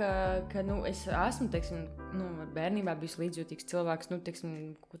to, ka es esmu, teiksim, bērnībā bijis līdzjūtīgs cilvēks,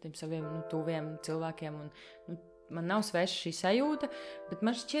 tiem saviem tuviem cilvēkiem un man nav sveša šī sajūta, bet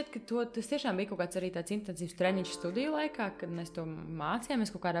man šķiet, ka tas tiešām bija kaut kāds arī tāds intensīvs treniņš studiju laikā, kad mēs to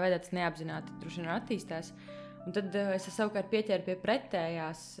mācījāmies, kaut kādā veidā tas neapzināti droši vien attīstās. Un tad es savukārt pieķēru pie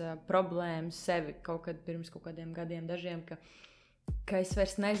pretējās problēmas sevi kaut kad pirms kaut kādiem gadiem dažiem, ka es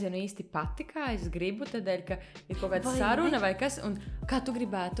vairs nezinu īsti pati, kā es gribu, tādēļ, ka ir kaut kāda saruna vai kas, un kā tu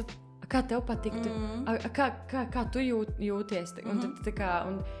gribētu, kā tev patiktu, kā tu jūties. Un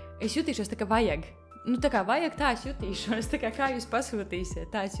un es jutīšos tā, ka vajag. Tā kā vajag, tā es jutīšos. Tā kā jūs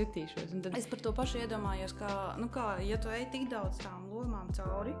pasūtīsiet, tā es jutīšos. Tad... Es par to pašu iedomājos, ja tu ej tik daudz tām lomām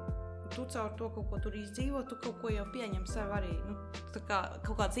cauri, tu caur to kaut ko tur izdzīvo, tu kaut ko jau pieņem sev arī.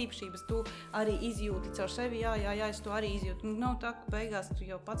 Kaut kādas īpašības tu arī izjūti caur sevi, jā, es to arī izjūtu. Nav tā, ka beigās tu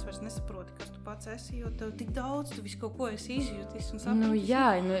jau pats vairs nesaproti, kas tu pats esi, jo tev tik daudz, tu visu kaut ko esi izjūtis un saproti.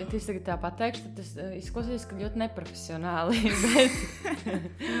 Es tagad tā pateikšu, tad tas izklausīs, ka ļoti neprofesionāli, bet...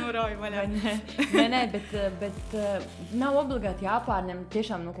 Rauj vaļā. Nē, bet nav obligāti jāpārņem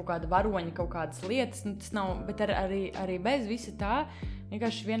tiešām no kaut kāda varoņa kaut kādas lietas, tas nav, bet arī bez visa tā,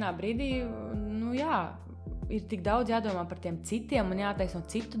 vienkārši vienā brīdī, ir tik daudz jādomā par tiem citiem un jātaisno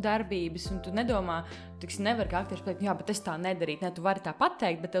citu darbības, un tu nedomā, tu nevari kā aktieris pateikt, bet es tā nedarītu. Tu vari tā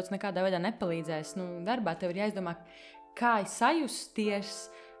pateikt, bet tev tas nekādā veidā nepalīdzēs. Darbā tev ir jāizdomā, kā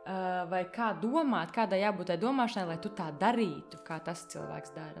sajusties, vai kā domāt, kādai jābūt tai domāšanai, lai tu tā darītu, kā tas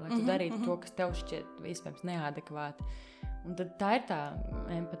cilvēks dara, lai tu darītu to, kas tev šķiet iespējams neadekvāti. Un tad tā ir tā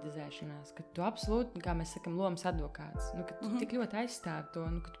empatizēšanās, ka tu absolūti, kā mēs sakam, lomas advokāts, ka tu tik ļoti aizstāvi to,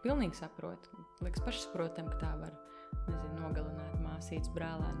 ka tu pilnīgi saproti. Liekas pašsaprotam, ka tā var, nogalināt māsītes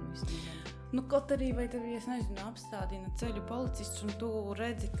brālēnu visu. Kaut arī, vai tev, apstādina ceļu policists, un tu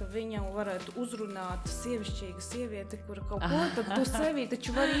redzi, ka viņam varētu uzrunāt sievišķīga sieviete, kura kaut ko, tad tu sevi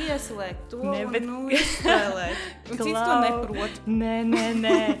taču vari ieslēgt to izspēlēt. Un cits to neprot. Nē.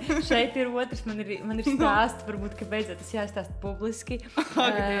 Šeit ir otrs, man ir stāsts, varbūt, ka beidzot tas jāstāst publiski.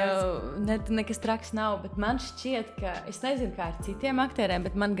 Nekas traks nav, bet man šķiet, ka, es nezinu, kā ar citiem aktieriem,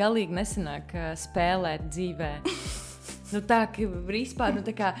 bet man galīgi nesanāk spēlēt dzīvē. Tā, ka vispār,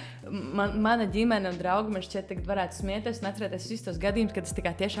 mana ģimene un draugi man šķiet tagad varētu smieties un atcerēties visus tos gadījumus, kad es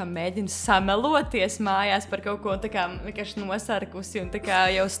tiešām mēģinu sameloties mājās par kaut ko vienkārši nosarkusi un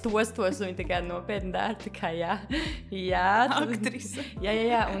jau stostos un viņi nopietni dara, jā. Aktrise.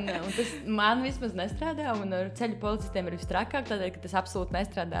 Jā, un tas man vismaz nestrādā, un ar ceļu policistiem ir vistrakāk, tādēļ, ka tas absolūti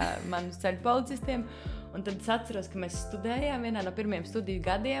nestrādā man uz ceļu policistiem. Un tad es atceros, ka mēs studējām vienā no pirmajiem studiju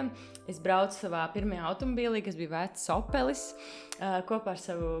gadiem. Es braucu savā pirmajā automobīlī, kas bija vecs Opelis, kopā ar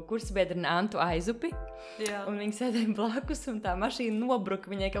savu kursabiedru Antu Aizupi. Jā. Un viņi sēdēja blakus, un tā mašīna nobruka.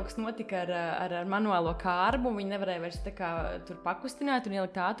 Viņai kaut kas notika ar manuālo kārbu. Viņa nevarēja vairs tā kā tur pakustināt un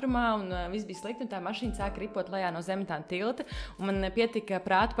ielikt ātrumā, un viss bija slikti. Un tā mašīna sāka ripot lejā no Zemetāna tilta. Un man pietika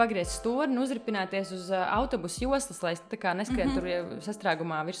prātu pagriezt stūri un uzripināties uz autobusu joslas, lai es tā kā neskrien tur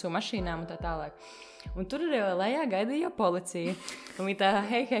sastrēgumā virsū mašīnām un tā tālāk. Un tur lejā gaidīja policija. Un viņa tā,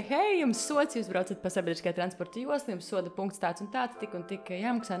 hei, jums sots, jūs braucat pa sabiedriskajā transporta joslu, jums soda punkts tāds un tāds, tik un tik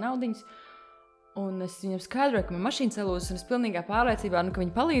jāmaksā naudiņas. Un es viņam skaidroju, ka man mašīna salūzas, un es pilnīgā pārliecībā, ka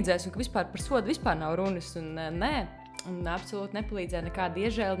viņi palīdzēs, un ka vispār par sodu vispār nav runas. Un nē, un absolūti nepalīdzēja nekāda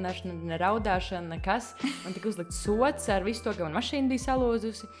iežēlināšana, ne raudāšana, nekas. Man tika uzlikts sots ar visu to, ka man mašīna bija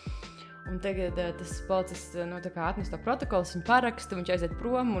salūzusi. Un tagad tas policists atnes to protokolu, viņu parakstu, viņš aiziet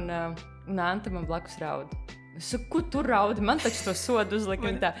prom, un Anta man blakus raud. Es saku, ko tu raudi? Man taču to sodu uzlika.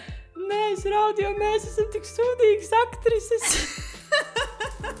 Viņa tā, nē, es raudu, jo mēs esam tik sūdīgas aktrises.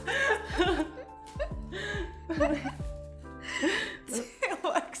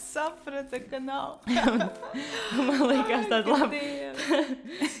 Cilvēks saprata, ka nav. Man liekas tāds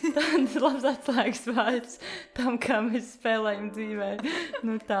labs atslēgas vārds tam, kā mēs spēlējam dzīvē.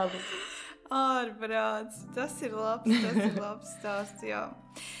 Tālāk. Ārprāts. Tas ir labs stāsts, jā.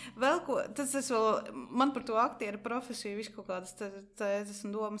 Vēl ko, man par to aktieru profesiju visu kaut kādas tēzes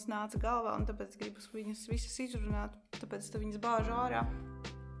un domas nāca galvā, un tāpēc gribu viņas visas izrunāt, tāpēc viņas bāžu ārā.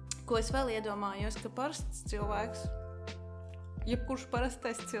 Ko es vēl iedomājos, ka parasts cilvēks, jebkurš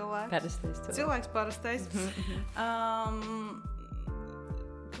parastais cilvēks. Cilvēks parastais.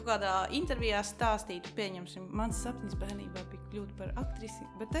 Kaut kādā intervijā stāstītu, pieņemsim, mans sapnis bērnībā bija kļūt par aktrisi,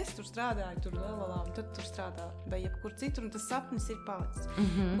 bet es tur strādāju, tur lalala, un tad tur strādāju, vai jebkur citur, un tas sapnis ir palicis.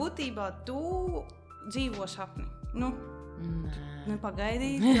 Būtībā tu dzīvo sapni.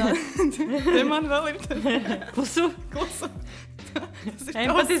 Pagaidīt. Te man vēl ir klusu.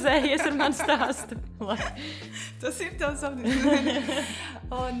 Empatizējies ar manu stāstu. Tas ir tavs sapnis.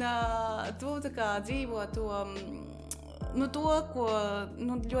 Un tu tā kā dzīvo to, ko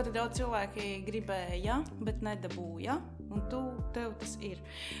ļoti daudz cilvēki gribēja, bet nedabūja. Un tev tas ir.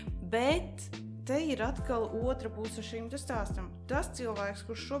 Bet te ir atkal otra puse šim stāstam. Tas cilvēks,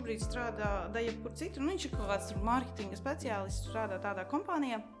 kurš šobrīd strādā jebkur citur, viņš ir kaut kāds mārketinga speciālists, strādā tādā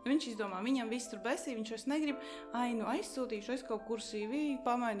kompānijā, viņš izdomā, viņam viss tur besī, viņš vairs negrib, aizsūtīšu, es kaut kur CV,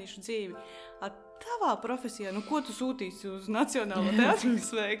 pamainīšu dzīvi. Tavā profesijā, ko tu sūtīsi uz Nacionālo teātri?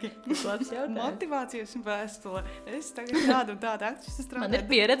 Sveiki! Motivācijas vēstule. Es tagad tādu un tādu aktrisu strādāju. Man ir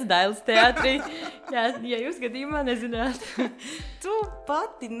pieredze Dailes teātrī. Ja jūs gadījumā nezināt. Tu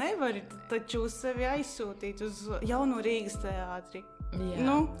pati nevari taču sevi aizsūtīt uz Jauno Rīgas teātri.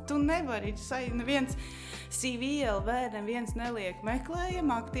 Tu nevari. Neviens CV.LV neviens neliek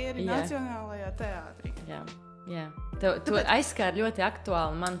meklējam aktieri Nacionālajā teātrī. Jā. Tu aizskāri ļoti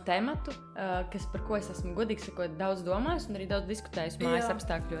aktuālu manu tematu, par ko es esmu godīgi sakot daudz domājis un arī daudz diskutējis mājas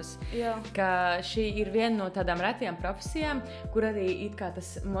apstākļos. Ka šī ir viena no tādām retajām profesijām, kur arī it kā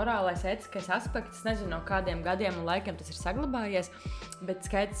tas morālais, etiskais aspekts, nezinu no kādiem gadiem un laikiem tas ir saglabājies, bet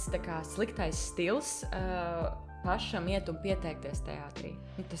skaidrs tā kā sliktais stils pašam iet un pieteikties teātrī.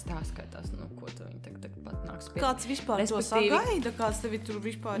 Tas tā skatās, ko tu viņi tagad pat nāks pie. Kāds vispār to sagaida? Kāds tevi tur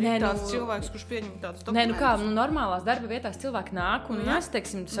vispār ir tāds cilvēks, kurš pieņem tādus dokumentus? Normālās darba vietās cilvēki nāk un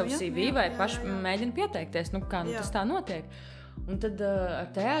teiksim, savu CV vai paši mēģina pieteikties. Tas tā notiek. Un tad ar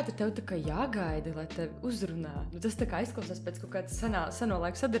teātri tev tā kā jāgaida, lai tevi uzrunā. Tas tā kā aizklausās pēc kaut kādas seno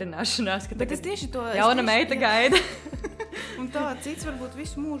laiku sadarināšanās, ka bet es tieši to jauna meita gaida. Un tā cits varbūt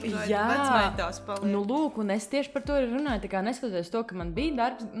visu mūžu gaida, vecmeitās paliek. Lūk, un es tieši par to runāju, tā kā neskatoties to, ka man bija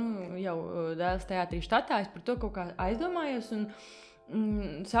darbs, jau Dailes teātrī štatā, es par to kaut kā aizdomājos un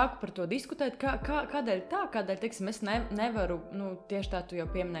sāku par to diskutēt, kādēļ tā, teiksim, es nevaru, tieši tā tu jau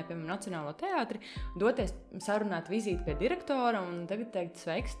pieminēji, piemēram, Nacionālo teātri, doties sarunāt vizīti pie direktora un tagad teikt,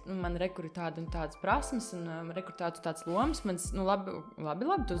 sveiks, man rekur ir tāda un tādas prasmes un rekur tāds lomas, mans, labi,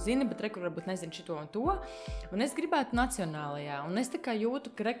 tu zini, bet rekur varbūt nezinu šito un to, un es gribētu Nacionālajā, un es tā kā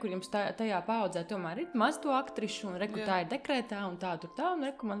jūtu, ka rekur jums tajā paaudzē tomēr ir maz to aktrišu, un rekur tā ir dekrētā, un tā, un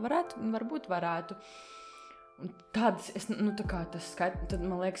rekur man varētu. Tādas, tad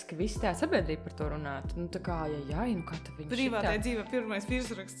man liekas, ka visi tā sabiedrība par to runātu. Kā tad viņi privātajā dzīvē pirmais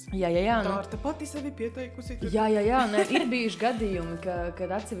virsraksts. Jā. Tā pati sevi pieteikusi. Jā, ir bijuši gadījumi,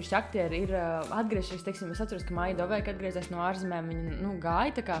 kad atsevišķi aktieri ir atgriežies, teiksim, es atceros, ka Maija Doveika atgriezās no ārzemēm, viņa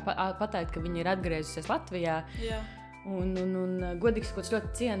gāja tā kā pateikt, ka viņa ir atgriezusies Latvijā. Jā. Un godīgi sakot, ļoti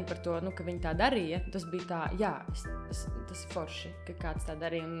cienu par to, ka viņi tā darīja. Tas bija tā, tas ir forši, ka kāds tā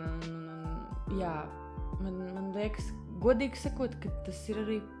darīja. man liekas, godīgi sakot, ka tas ir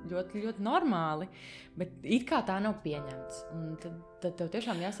arī ļoti, ļoti normāli, bet it kā tā nav pieņemts. Un tad tev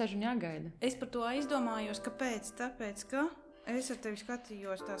tiešām jāsēž un jāgaida. Es par to aizdomājos, kāpēc? Tāpēc, ka es ar tevi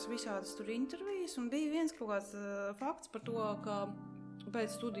skatījos tās visādas tur intervijas, un bija viens kaut kāds fakts par to, ka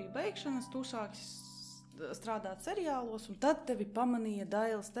pēc studiju beigšanas tu sāksi strādāt seriālos, un tad tevi pamanīja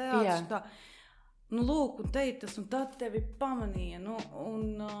Dailes teātris. Tā. Nu, lūk, un te ir tas, un tad tevi pamanīja, nu,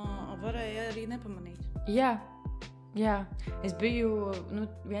 un varēja arī nepamanīt. Jā. Es biju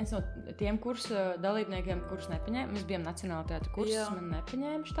viens no tiem kursa dalībniekiem, kurus nepaņēma. Mēs bijām Nacionālā teātra kursus, man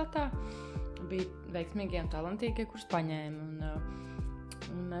nepaņēma štatā. Bija veiksmīgie un talantīgie, kurus paņēma.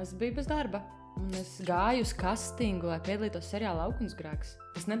 Un es biju bez darba. Un es gāju uz castingu, lai piedalītos seriālā Ugunsgrēks.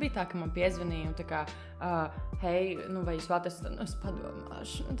 Tas nebija tā, ka man piezvanīja un tā kā, hei, vai jūs vēlaties, es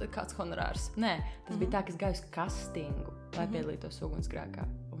padomāšu, tad kāds honorārs. Nē, tas bija tā, ka es gāju uz castingu, lai piedalītos Ugunsgrēkā.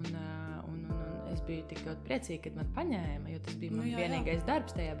 Un es biju tik ļoti priecīga, kad man paņēma, jo tas bija man vienīgais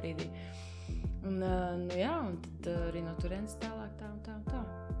darbs tajā brīdī. Un tad arī no turienes tālāk tā.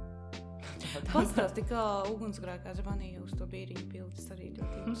 Pastāsti, kā Ugunsgrēkā zvanīja uz to Bīriņu pili, tas arī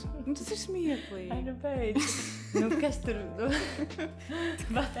ļoti interesanti. Tas ir smieklīgi. Ai, beidz. Kas tur?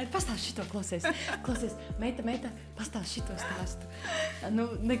 Pastāsti šito, klausies. Meita, pastāsti šito stāstu.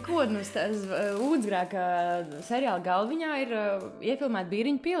 Neko, Ugunsgrēkā seriāla galviņā ir iefilmēti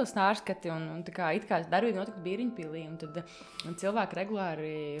Bīriņu pilis nārskati, un tā kā it kā darbība notika Bīriņu pilī, un tad cilvēki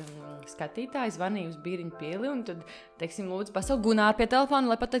regulāri skatītāji zvanīja uz Bīriņu pili, un tad, teiksim, lūdzu, pasauc Gunāru pie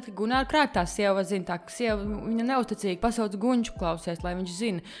telefona, lai pateikt, ka Gunāra krāk tā sieva, zina, tā, ka sieva, viņa neuzticīgi pasauc Guņšu klausies, lai viņš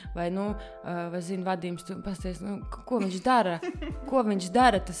zina, vai zina vadījums, tu pasties, ko viņš dara,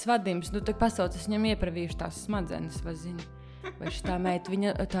 tas vadījums, tak pasauc, es viņam iepravīšu tās smadzenes, vai zina. Vai šitā meita,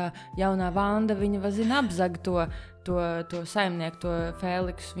 viņa, tā jaunā Vanda, viņa, zina, apzaga to saimnieku, to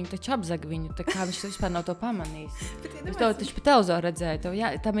Fēliksu, viņa taču apzaga viņu, tā kā viņš vispār nav to pamanījis. Es to taču pa televizoru redzēju,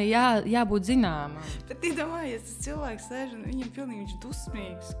 tam ir jābūt zināmam. Bet iedomājies, tas cilvēks sēž un viņam pilnīgi viņš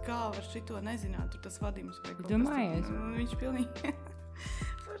dusmīgs, kā var šito nezināt, tur tas vadījums vai kaut kas. Domājies? Viņš pilnīgi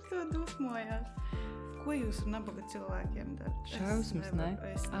par to dusmojās. Ko jūs ar nabaga cilvēkiem darat? Šausmas, ne?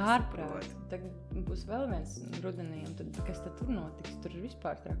 Ārprāt. Tagad būs vēl viens rudenī, un tad, kas tad tur notiks? Tur ir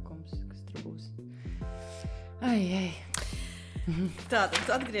vispār trakums, kas tur būs. Ai. Tātad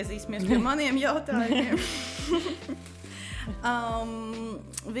atgriezīsimies pie maniem jautājumiem.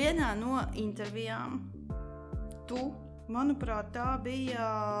 Vienā no intervijām tu, manuprāt, tā bija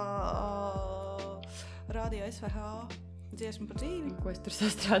Radio SVH dziesma par dzīvi. Ko es tur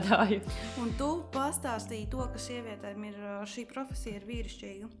sastrādāju. Un tu pastāstīji to, ka sievietēm ir šī profesija ir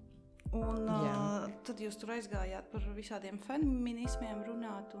vīrišķīga. Un tad jūs tur aizgājāt par visādiem feminismiem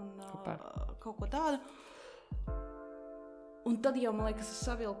runāt un kaut ko tādu. Un tad jau, man liekas, es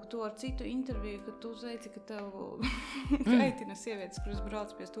savilku to ar citu interviju, kad tu teici, ka tev kaitina sievietes, kuras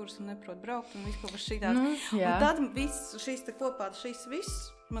brauc pie stūras un neprot braukt un viss kaut kas šitās. Un tad viss šīs te kopā, šīs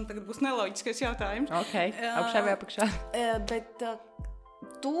viss, man tagad būs neloģiskais jautājums. Ok, augšā vai apakšā. Bet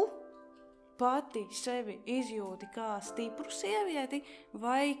tu pati sevi izjūti kā stipru sievieti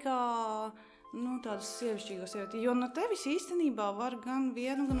vai kā tādu sievišķīgo sievieti? Jo no tevis īstenībā var gan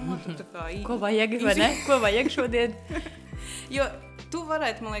vienu, gan otru tā kā Ko vajag, vai ne? Ko vajag šodien? Jo tu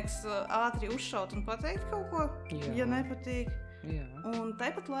varētu, man liekas, ātri uzšaut un pateikt kaut ko, ja nepatīk. Jā. Un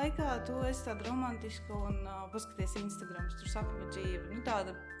tāpat laikā tu esi tāda romantiska un paskaties Instagrams, tur sapņu dzīve.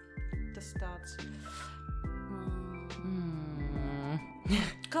 Tas tāds.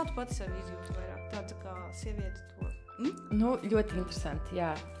 Kā tu pati sevi izjūti vairāk? Tāda kā sieviete to. Ļoti interesanti,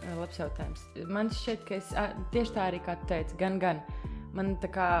 jā, labs jautājums. Man šķiet, ka es tieši tā arī, kā tu teici, gan. Man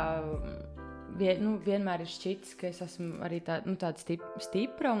tā kā vienmēr ir šķitis, ka es esmu arī tāda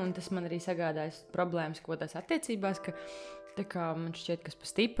stipra, un tas man arī sagādājas problēmas kodās attiecībās, ka tā kā man šķiet, ka es pa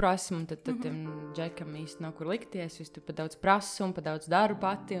stipru esmu, un tad tiem džekam īsti nav kur likties, es tur pa daudz prasu un pa daudz daru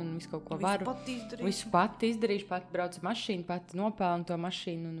pati, un visu kaut ko varu. Visu pati izdarīšu, pati braucu mašīnu, pati nopelnu to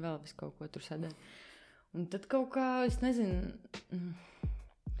mašīnu un vēl visu kaut ko tur sadaru. Un tad kaut kā, es nezinu,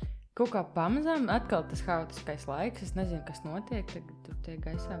 kaut kā pamazām atkal tas haotiskais laiks, es nezinu, kas notiek, tagad tur tie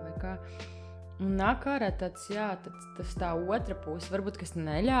gaisā vai kā. Un nāk ārā tāds, tas tā otra puse, varbūt, kas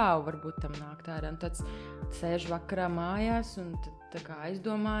neļauj, varbūt tam nāk ārā. Un tāds sēžu vakarā mājās un tad tā kā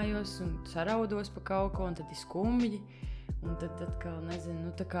aizdomājos un saraudos pa kaut ko un tad ir skumji. Un tad atkal,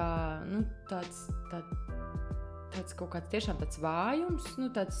 nezinu, tāds kaut kāds tiešām tāds vājums,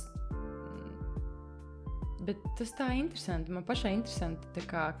 tāds. Bet tas tā interesanti, man pašai interesanti, tā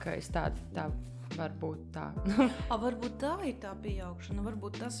kā, ka es tā varbūt tā. Varbūt tā ir tā pieaugšana,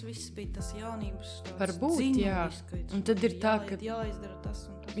 varbūt tas viss bija tas jaunības varbūt, jā. Un tad ir tā, ka jāizdara tas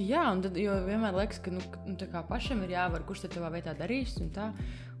un tā. Jā, un tad, jo vienmēr liekas, ka tā kā pašam ir jāvar, kurš tad tavā vietā darīs un tā.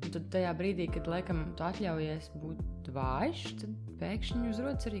 Un tad tajā brīdī, kad laikam tu atļaujies būt vājš, tad pēkšņi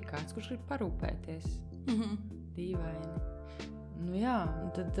uzrodas arī kāds, kurš grib parūpēties. Dīvaini. Nu jā, un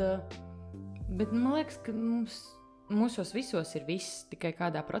tad, bet man liekas, ka mūsos visos ir viss tikai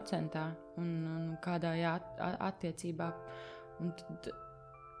kādā procentā un kādā attiecībā. Un tad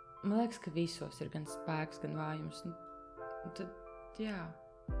man liekas, ka visos ir gan spēks, gan vājums. Un tad, jā,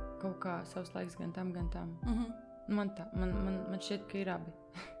 kaut kā savs laiks gan tam. Man šķiet, ka ir abi.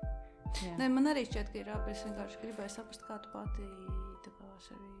 Nē, man arī šķiet, ka ir abi. Es vienkārši gribēju saprast, kā tu pati tā kā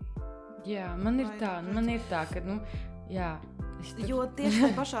sevi... Jā, man ir tā, ka, jā. Jo tieši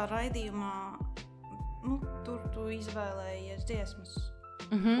tajā pašā raidījumā, tur tu izvēlējies dziesmas.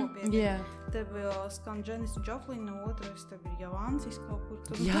 Tev skan Janis Joplin, otrais tev ir jau Ansis kaut kur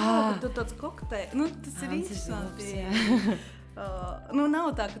tur. Jā! Tu tāds kokteļ. Tas ir interesanti. Nav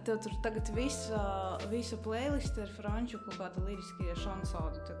tā, ka tev tur tagad visa playlist ir franču kaut kāda liriskie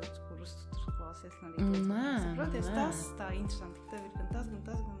šansādi, tagad, kurus tu tur klāsies. Saproties, tas tā interesanti, ka tev ir gan tas,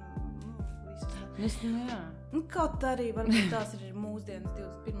 visas. Jā. Kaut arī varbūt tās ir mūsdienas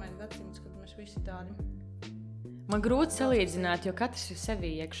 21. gadsimts, kad mēs visi tādi. Man grūti salīdzināt, jo katrs ir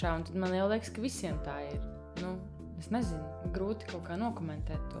sevī iekšā, un tad man jau liekas, ka visiem tā ir. Es nezinu, grūti kaut kā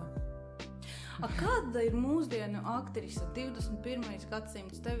nokomentēt to. Kāda ir mūsdienu aktrise 21.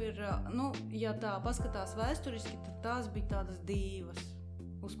 gadsimts? Tev ir, ja tā paskatās vēsturiski, tad tās bija tādas divas,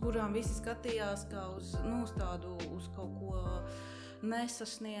 uz kurām visi skatījās kā uz tādu, uz kaut ko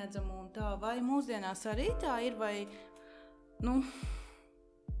nesasniedzamu un tā. Vai mūsdienās arī tā ir, vai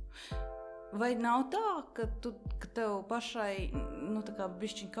nav tā, ka tev pašai, tā kā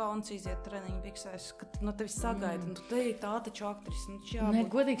bišķiņ kauns iziet treniņu biksēs, ka no tevis sagaida, un tu te ir tā taču aktrise. Nē,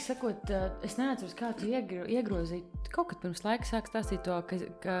 godīgi sakot, es neatceros, kā tu iegrozīji. Kaut kad pirms laika sāk stāstīt to,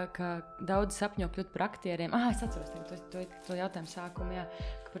 ka daudz sapņo kļūt par aktieriem. Es atceros to jautājumu sākumu, jā,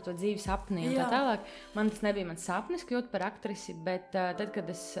 ka par to dzīvi sapnī un tā tālāk. Man tas nebija mans sapnis kļūt par aktrisi, bet tad, kad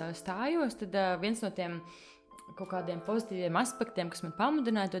es stājos, tad viens no tiem kaut kādiem pozitīviem aspektiem, kas man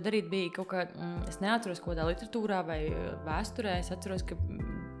pamudināja to darīt, bija kaut kā, es neatceros kaut kādā literatūrā vai vēsturē, es atceros, ka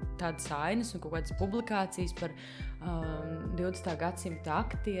tādas ainas un kaut kādas publikācijas par 20. gadsimta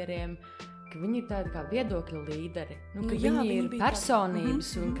aktieriem, ka viņi ir tādi kā viedokļu līderi, ka viņi ir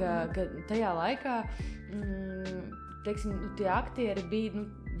personības un ka tajā laikā, teiksim, tie aktieri bija,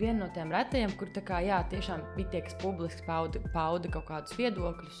 viena no tiem retajiem, kur tā kā, tiešām bija tie, kas publiski pauda kaut kādus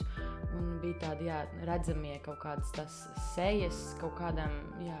viedokļus, un bija tādi, redzamie kaut kādas tas sejas, kaut kādām,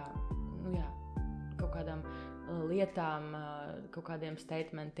 kaut kādām lietām, kaut kādiem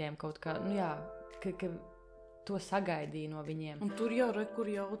statementiem, kaut kā, ka to sagaidīja no viņiem. Un tur jau, to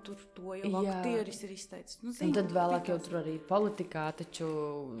jau aktieris ir izteicis. Un tad vēlāk jau tur arī politikā taču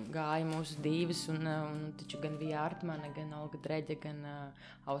gāja mūsu divas, un taču gan Vija Artmane, gan Olga Dreģe, gan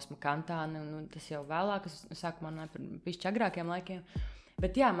Ausma Kantāne, un tas jau vēlāk, sākumā par pišķi agrākiem laikiem.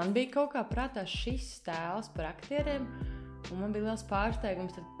 Bet man bija kaut kā prātā šis tēls par aktieriem, un man bija liels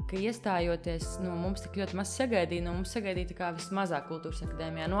pārsteigums, tad, ka iestājoties, mums tik ļoti maz sagaidīja, mums sagaidīja tā kā vismazāk kultūras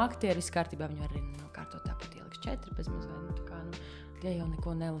akadēmijā. Aktieris kārtībā viņi arī nokārtot tāpat ieliks 4 bez mazvai, tie jau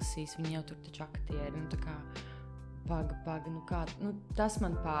neko nelasīs, viņi jau tur taču aktieri, paga, tas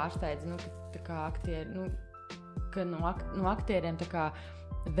man pārsteidza, ka tā kā aktieri, ka no aktieriem tā kā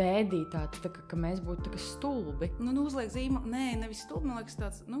vēdītāts, ka mēs būtu tā kā stulbi. Uzliek zīmogu, nevis stulbi, man liekas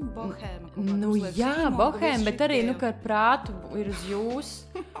tāds, bohēma. Bohēma, bet arī, ka ar prātu ir uz jūs.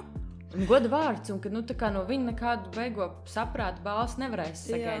 Un goda vārds, un ka, tā kā no viņa nekādu beigo saprātu balss nevarēs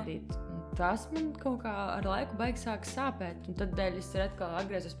sagaidīt. Tas man kaut kā ar laiku baigi sāk sāpēt, un tad dēļ es atkal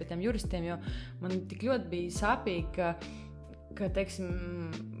atgriezos pie tiem juristiem, jo man tik ļoti bija sāpīgi, ka teiksim,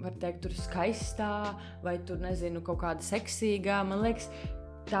 var teikt, tur skaistā, vai tur, nezinu, kaut kāda seksīgā, man liekas,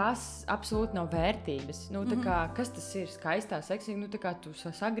 tās absolūti nav vērtības. Tā kā, kas tas ir skaistā, seksīga, tā kā tu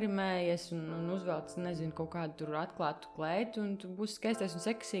sagrimējies un uzvelc, nezinu, kaut kādu tur atklātu kleitu, un tu būsi skaistais un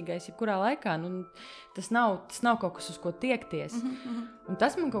seksīgais jebkurā laikā. Tas nav kaut kas, uz ko tiekties. Un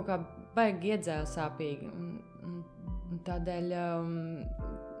tas man kaut kā baigi iedzēla sāpīgi. Un tādēļ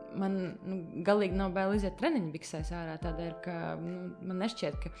man galīgi nav bail iziet treniņu biksēs ārā, tādēļ, ka man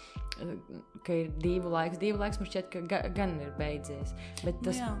nešķiet, ka ir divu laiks. Man šķiet, ka gan ir beidzies. Bet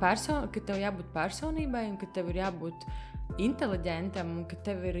tas ka tev jābūt personībai un ka tev ir jābūt inteliģentam un ka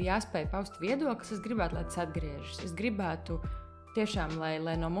tev ir jāspēj paust viedoklis, es gribētu, lai tas atgriežas. Es gribētu tiešām,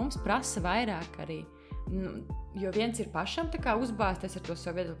 lai no mums prasa vairāk arī. Jo viens ir pašam tā kā uzbāzties ar to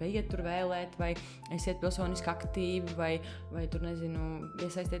savu viedokli, iet tur vēlēt, vai esiet pilsoniski aktīvi, vai tur, nezinu,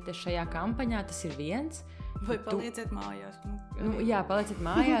 iesaistieties šajā kampaņā, tas ir viens. Vai palieciet mājās. Jā, palieciet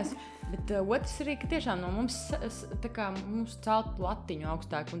mājās. Bet otrs arī, ka tiešām no mums celt latiņu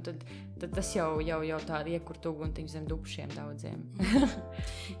augstāk, un tad tas jau tāda iekurt uguntiņu zem dubšiem daudziem.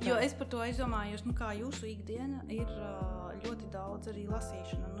 Jo es par to aizdomājos, kā jūsu ikdiena ir ļoti daudz arī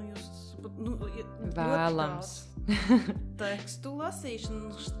lasīšana. Vēlams. Tekstu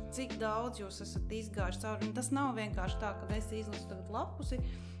lasīšana, cik daudz jūs esat izgājuši cauri. Tas nav vienkārši tā, ka es izlasu tagad lapusi,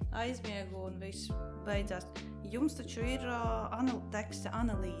 aizmiegu un viss beidzās. Jums taču ir teksta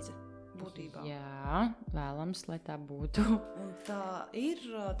analīze. Būtībā. Jā, vēlams, lai tā būtu. Un tā ir,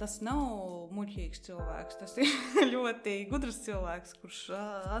 tas nav muļķīgs cilvēks, tas ir ļoti gudrs cilvēks, kurš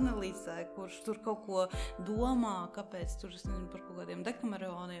analīzē, kurš tur kaut ko domā, kāpēc tur, es nezinu, par kaut kādiem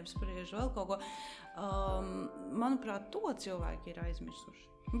dekameroniem spriež, vēl kaut ko. Manuprāt, to cilvēki ir aizmirsuši.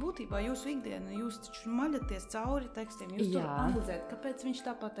 Būtībā jūsu ikdiena, jūs taču maļaties cauri tekstiem, jūs tur analizējat, kāpēc viņš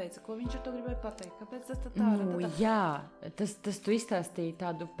tā pateica, ko viņš ar to gribēja pateikt, kāpēc tas tā. Jā, tas tu izstāstīji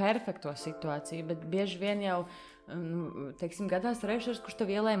tādu perfekto situāciju, bet bieži vien jau, teiksim, gadās režisors, kurš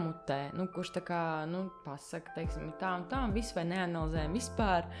tev ielē mutē, kurš tā kā, pasaka, teiksim, tā un visu vai neanalizējam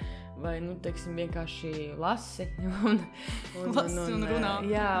vispār, vai, teiksim, vienkārši lasi un runā.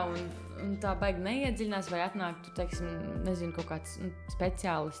 Jā, un tā baigi neiedziļinās, vai atnāk, tu, teiksim, nezinu, kaut kāds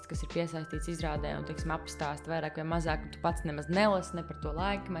speciālists, kas ir piesaistīts izrādē un, teiksim, apstāst vairāk vai mazāk, un tu pats nemaz nelasi ne par to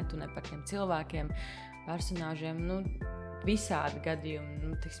laikmetu, ne par tiem cilvēkiem, personāžiem, visādi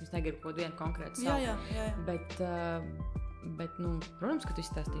gadījumi, teiksim, es negribu kaut vienu konkrētu savu. Jā. Bet, protams, ka tu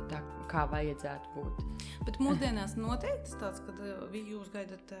izstāstīji tā, kā vajadzētu būt. Bet mūsdienās noteikti tāds, kad jūs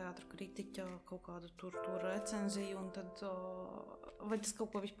gaidat teātra kritiķa kaut kādu tur recenziju, un tad, vai tas kaut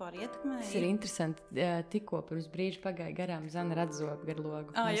ko vispār ietekmē? Tas ir interesanti. Tikko pirms brīža pagāja garām Zana Radzoga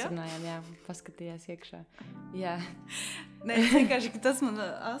garlogu. Mēs runājām, paskatījās iekšā. Jā. Nē, vienkārši, ka tas man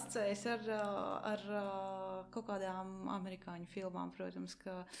asociējas ar kaut kādām amerikāņu filmām, protams,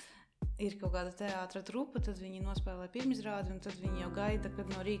 ka ir kaut kāda teātra trupa, tad viņi nospēlē pirmizrādi, un tad viņi jau gaida, kad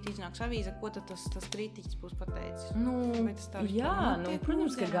no rīta iznāks avīze, ko tad tas kritiķis būs pateicis.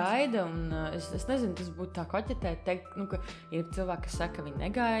 Protams, ka gaida, un es nezinu, tas būtu tā koķetēt, teikt, ka ir cilvēki, kas saka, ka viņi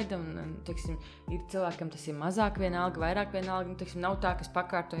negaida, un teiksim, ir cilvēkam tas ir mazāk vienalga, vairāk vienalga, teiksim, nav tā, kas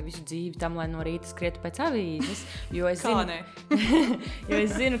pakārtoja visu dzīvi tam, lai no rīta skrietu pēc avīzes, jo es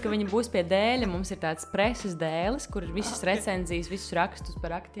zinu, ka viņi būs pie dēļa, mums ir tāds preses dēlis, kur ir visas recenzijas, visus rakstus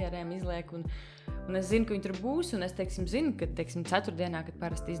par aktieriem izliek, un es zinu, ka viņi tur būs, un es, zinu, ka, ceturtdienā, kad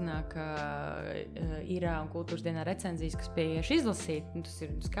parasti iznāk IRA un kultūras dienā recenzijas, kas pieieši izlasīt, tas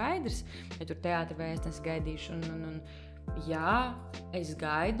ir skaidrs, ja tur teātra vēstnes gaidīšu, un jā, es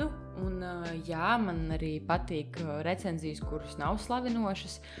gaidu, un jā, man arī patīk recenzijas, kuras nav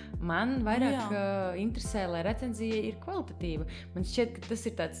slavinošas. Man vairāk interesē, lai recenzija ir kvalitatīva. Man šķiet, ka tas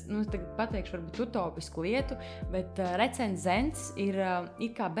ir tāds, tagad pateikšu varbūt utopisku lietu, bet recenzents ir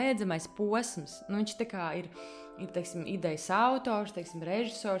kā beidzamais posms. Viņš tā kā ir teiksim, idejas autors,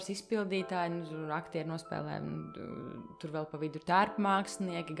 režisors, izpildītāji, aktieri nospēlē, tur vēl pa vidu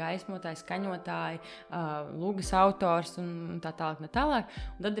tērpmākslinieki, gaismotāji, skaņotāji, lūgas autors un tā tālāk.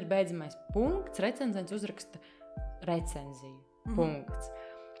 Un tad ir beidzamais punkts, recenzents uzraksta recenziju. Punkts.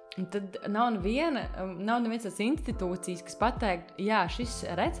 Un tad nav nevienas tāds institūcijas, kas pateikt, jā, šis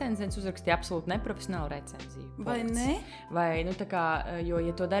recenzents uzrakstīja absolūti neprofesionālu recenziju. Vai ne? Vai, tā kā, jo,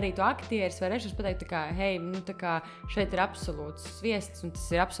 ja to darītu aktieris vai režisors pateikt, tā kā, hei, tā kā šeit ir absolūts sviests, un tas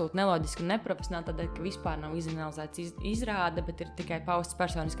ir absolūti neloģiski un neprofesionāli, tādēļ, ka vispār nav izanalizēts izrāde, bet ir tikai pausts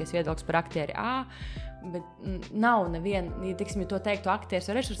personiskais viedoklis par aktieri A, bet nav neviena, ja to teiktu aktieris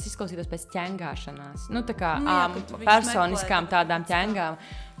vai režisors, izklausītos pēc ķengāšanās. Tā kā personiskām tādām ķengām.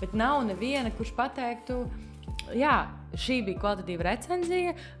 Bet nav neviena, kurš pateiktu, jā, šī bija kvalitatīva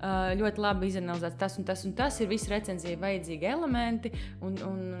recenzija, ļoti labi izanalizēts tas un tas un tas, ir visi recenzija vajadzīgi elementi un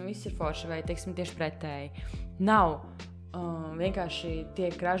viss ir forši vai, tieši pretēji. Nav vienkārši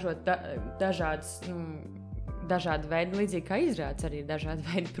tiek ražot dažādi veidi, līdzīgi kā izrādes arī ir dažādi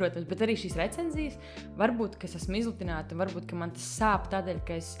veidi, protams, bet arī šīs recenzijas, varbūt, ka es esmu izlutināta, varbūt, ka man tas sāp tādēļ,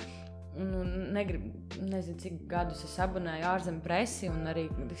 ka es nezinu, cik gadus es abonēju ārzemju presi un arī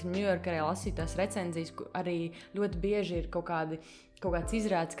Ņujorkā lasīju tās recenzijas, arī ļoti bieži ir kaut kāds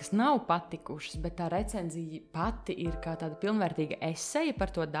izrādes, kas nav patikušas, bet tā recenzija pati ir kā tāda pilnvērtīga eseja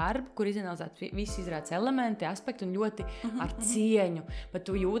par to darbu, kur izanalizēt visi izrādes elementi, aspekti un ļoti ar cieņu. Bet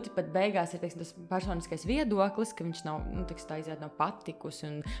tu jūti, pat beigās ir tas personiskais viedoklis, ka viņš nav, tā izrāde nav patikusi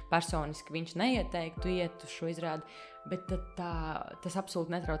un personiski viņš neieteiktu iet uz šo izrādi. Bet tas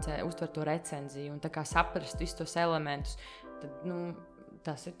absolūti netraucē uztvert to recenziju un tā kā saprast visus tos elementus. Tad,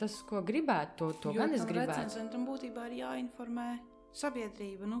 tas ir tas, ko gribētu, to gan es gribētu. Recenzentam būtībā ir jāinformē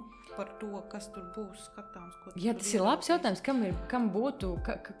sabiedrība, par to, kas tur būs skatāms. Jā, tas ir labs jautājums, kam būtu,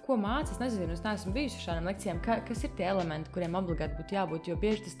 ko mācās, nezinu, es neesmu bijusi šādām lekcijām, kas ir tie elementi, kuriem obligāti būtu jābūt, jo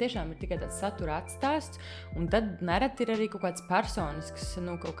bieži tas tiešām ir tikai tāds satura atstāsts, un tad nereti ir arī kaut kāds personisks,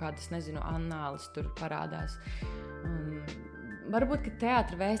 kaut kādas, nezinu, annālis tur parādās. Varbūt, ka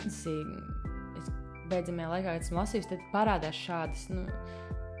teātra vēstnesī, beidzamajā laikā, kad esmu lasījusi, tad parādās šādas,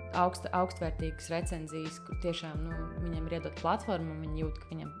 augstvērtīgas recenzijas, kur tiešām, viņiem ir iedot platformu, un viņi jūt, ka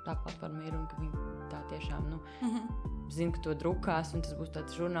viņiem tā platforma ir, un ka viņi tā tiešām, zina, ka to drukās, un tas būs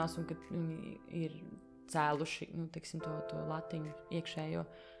tāds žurnāls, un ka viņi ir cēluši, teiksim, to latiņu iekšējo,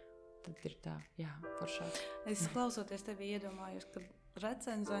 tad ir tā, jā, foršāk. Es klausoties tevi iedomājos, ka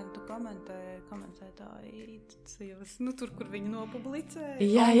recenzentu komentētāji, tur, kur viņi nopublicēja.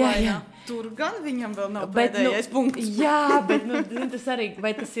 Jā. Tur gan viņam vēl nav pēdējais punkts. Jā, bet tas arī,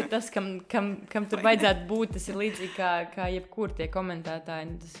 vai tas ir tas, kam tur vajadzētu būt, tas ir līdzīgi kā jebkur tie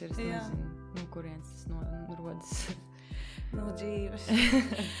komentētāji, tas ir, es nezinu, kurienes tas rodas. No dzīves.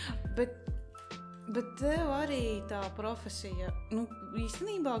 Bet tev arī tā profesija,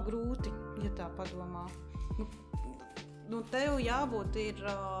 īstenībā grūti, ja tā padomā. Tev jābūt ir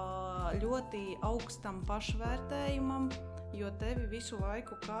ļoti augstam pašvērtējumam, jo tevi visu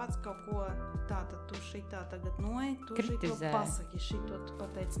laiku kāds kaut ko tātad tu šitā tagad tu šito pasaki, šito tu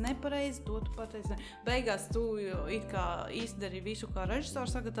pateici nepareizi, to tu pateici beigās tu it kā izdari visu kā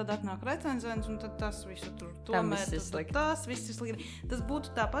režisors, saka, tad atnāk recenzents un tad tas visu tur tomēr tas viss ir slikti. Tas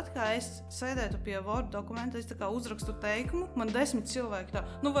būtu tāpat, kā es sēdētu pie Word dokumenta, es tā kā uzrakstu teikumu, man 10 cilvēki tā,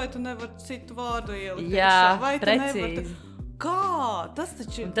 vai tu nevar citu vārdu ielikt? Jā, vai precīzi. Kā? Tas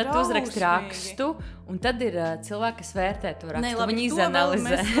taču ir un tad tu uzraksti rakstu, un tad ir cilvēki, kas vērtē to rakstu. Labi, viņi izanalizē.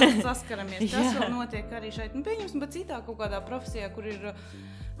 Mēs vēl saskaramies. Tas vēl notiek arī šeit. Pieņemsim, bet citā kaut kādā profesijā, kur ir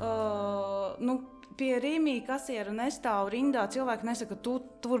pie Rīmī kasiera nestāv rindā, cilvēki nesaka, tu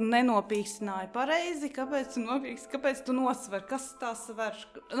tur nenopīkstināji pareizi, kāpēc tu nopīksti, kāpēc tu nosver, kas tā sver.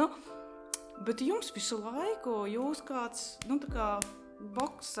 Bet jums visu laiku jūs kāds, tā kā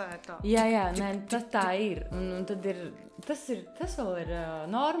boksētā. Jā, tas tā ir. Un tad tas vēl ir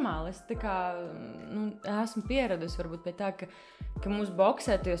normāli. Es tā kā, esmu pieradusi varbūt pie tā, ka mūs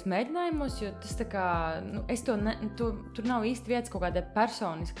boksē tajos mēģinājumos, jo tas tā kā, tur nav īsti vietas kaut kādai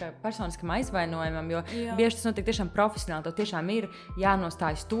personiskam aizvainojumam, jo bieži tas notiek tiešām profesionāli. Tev tiešām ir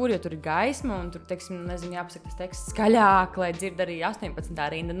jānostājas tur, jo tur ir gaisma, un tur, teiksim, jāpasaka tas teksts skaļāk, lai dzird arī 18.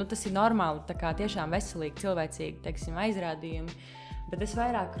 rinda. Tas ir normāli, tā kā tiešām veselīgi, cilvēcīgi, teiksim, aizrādījumi. Bet es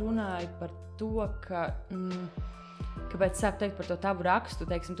vairāk runāju par to, kāpēc sāku teikt par to tavu rakstu,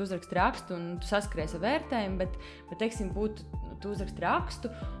 teiksim, tu uzraksti rakstu un tu saskaries ar vērtējumu, bet teiksim, tu uzraksti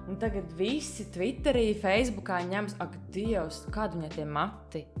rakstu un tagad visi Twitterī, Facebookā ņems, ak, Dievs, kādu viņai tie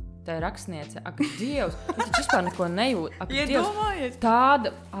mati, tā ir rakstniece, ak, Dievs, tu taču vispār neko nejūt, ak, Dievs,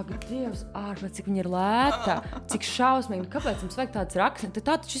 tāda, ak, Dievs, ārpēc, cik viņa ir lēta, cik šausmīgi, kāpēc mums vajag tāds rakstniece,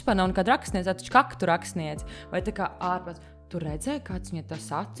 tā taču vispār nav nekāda rakstniece, tā taču kaktu rakstniece, vai tā kā ārpēc, tu redzēji, kāds viņa tas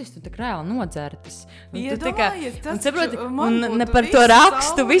acis, tu tā reāli nodzertas. Iedomājies, tas saproti, un par to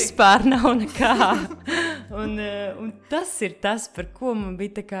rakstu sauli. Vispār nav nekā. un tas ir tas, par ko man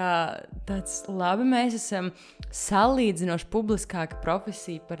bija tā kā tāds labi, mēs esam salīdzinoši publiskāka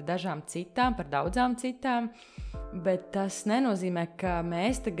profesija par dažām citām, par daudzām citām, bet tas nenozīmē, ka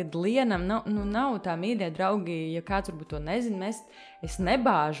mēs tagad lienam, nav tā mīļie draugi, ja kāds varbūt to nezina, es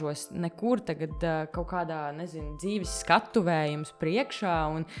nebāžos nekur tagad kaut kādā, nezinu, dzīves skatuvējums priekšā,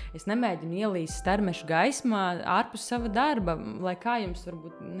 un es nemēģinu ielīst starmešu gaismā ārpus sava darba, lai kā jums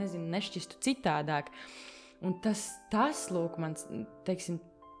varbūt, nezinu, nešķistu citādāk. Un tas lūk, man, teiksim,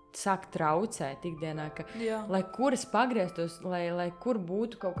 sāk traucēt ikdienā, ka, lai kur es pagrieztos, lai kur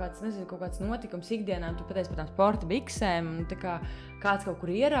būtu kaut kāds notikums ikdienā, tu pateici par tām sporta biksēm, un tā kā kāds kaut kur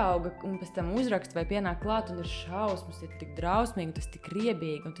ierauga, un pēc tam uzrakst vai pienāk klāt, un ir šausmas, ir tik drausmīgi, un tas tik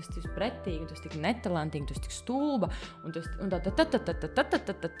riebīgi, un tas tik pretīgi, un tas tik netalantīgi, un tas tik stulba, un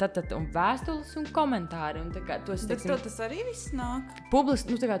vēstules un komentāri, un tā kā tos, teiksim, bet tas arī viss nāk?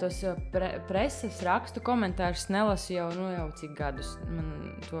 Publiski, tā kā tos preses rakstu komentārus nelasu jau cik gadus,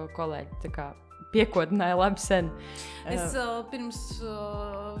 man to kolēģi tā kā piekodināja labi sen. Es pirms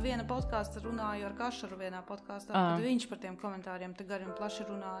viena podkāsta runāju ar Kašaru vienā podkāstā, kad viņš par tiem komentāriem te gari un plaši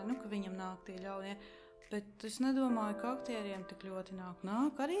runāja, ka viņam nāk tie ļaunie. Bet es nedomāju, ka aktieriem tik ļoti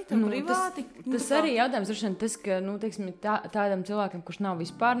nāk arī tā privāti. Tas arī jautājums, tas, ka, teiksim, tādam cilvēkam, kurš nav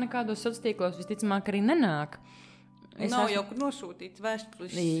vispār nekādos sociālos, visticamāk arī nenāk. Nav jau kur nosūtīt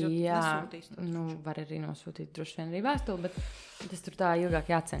vēstules. Jā, var arī nosūtīt droši vien arī vēstuli, bet tas tur tā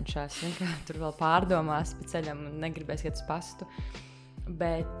ilgāk jācenšas. Tur vēl pārdomās pa ceļam un negribēs iet uz pastu.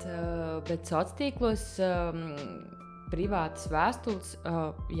 Bet sociālos privātas vēstules,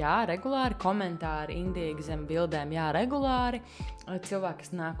 jā, regulāri, komentāri indīgi zem bildēm, jā, regulāri. Cilvēki,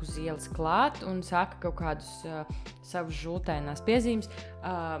 kas nāk uz ielas klāt un saka kaut kādus savus žultainās piezīmes,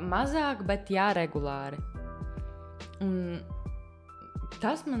 mazāk, bet jā, regulāri. Un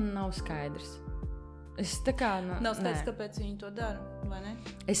tas man nav skaidrs. Es tā kā, nav skaidrs, kāpēc viņi to dara, vai ne?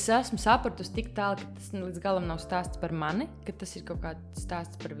 Es esmu sapratusi tik tālu, ka tas līdz galam nav stāsts par mani, ka tas ir kaut kāds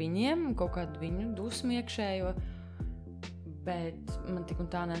stāsts par viņiem, kaut kādu viņu dusmu iekšējo, bet man tik un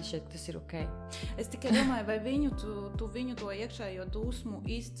tā nešķiet, ka tas ir ok. Es tikai domāju, vai viņu to iekšējo dusmu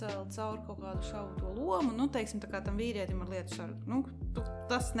izcēl caur kaut kādu šavu to lomu, nu, teiksim, tā kā tam vīrietim ar lietu sargu, nu,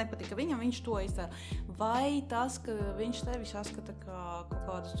 tas nepatika viņam, viņš to izcēl. Vai tas, ka viņš tevi saskata kā kaut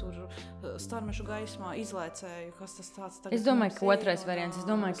kādu tur starmešu gaismā izlaicēju, kas tas tāds tagad... Es domāju, ka otrais variants, es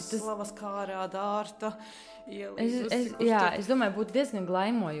domāju, ka tas... Slavas kārā dārta. Es domāju, būtu diezgan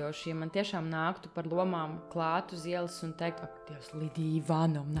glaimojoši, ja man tiešām nāktu par lomām klāt uz ielas un teikt, ak, Dievs, Lidija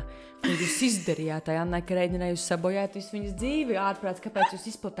Ivanovna, ko jūs izdarījāt, tai Annai Kareidinai, jūs sabojājāt visu viņas dzīvi, ārprāts, kāpēc jūs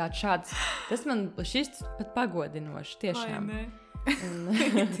izplatāt šāds. Tas man šis pat pagodinoši, tiešām. Vai ne?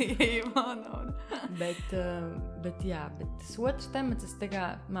 Lidija Ivanovna. bet tas otrs temats, es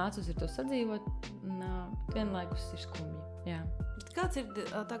mācos ar to sadzīvot, un vienlaikus ir skumji, jā. Kāds ir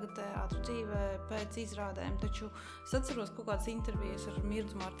tagad teātra dzīvē pēc izrādēm? Taču es atceros kaut kādas intervijas ar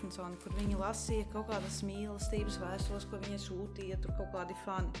Mirdu Martinsoni, kur viņi lasīja kaut kādas mīlestības vēstules, ko viņi sūtīja, tur kaut kādi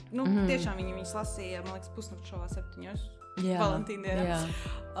fani. Nu, tiešām viņas lasīja, man liekas, pusnakts šovā 7. Valentīndienā.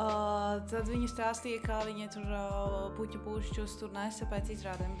 Tad viņi stāstīja, kā viņi tur puķu pušķus tur nesa pēc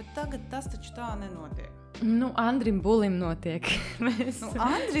izrādēm, bet tagad tas taču tā nenotiek. Nu, Andrim Bulim notiek.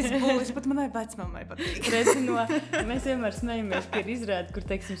 Andris Bulis, pat manai vecmamai patīk. Mēs vienmēr smejamies, ka ir izrāde, kur,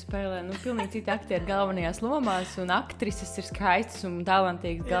 teiksim, spēlē pilnīgi citi aktieri galvenajās lomās, un aktrises ir skaistas un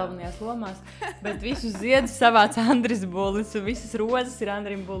talantīgas galvenajās lomās, bet visus ziedus savāc Andris Bulis, un visas rozes ir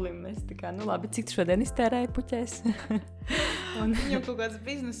Andrim Bulim. Mēs tā kā, labi, cik tu šodien iztērēji puķēs? Viņam kaut kāds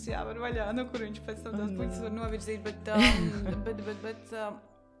biznes jāvar vaļā, kur viņš pēc tam tās puķes var novirzīt, bet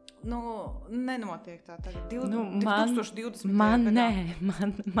nenotiek tā tagad. 2020.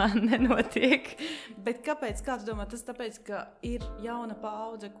 Man nenotiek. Bet kāpēc? Kā tu domā? Tas tāpēc, ka ir jauna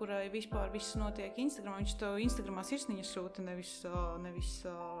paudze, kurai vispār viss notiek Instagramā. Viņš to Instagramā sirsniņas sūta, nevis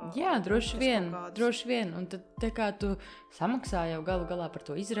jā, droši vien. Un tad tā kā tu samaksā jau galu galā par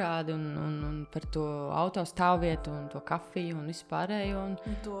to izrādi un par to auto stāvvietu un to kafiju un visu pārējo. Un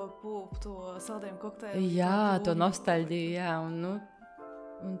to saldējumu kokteili. Jā, to nostalģiju, jā.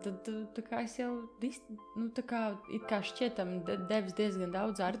 Un tad tā kā es jau, tā kā it kā šķietam devis diezgan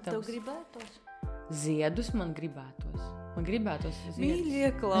daudz ārtavas. Tev gribētos? Ziedus man gribētos. Man gribētos ziedus.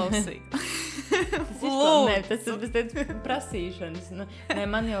 Mīļie klausīt. Tas ir prasīšanas.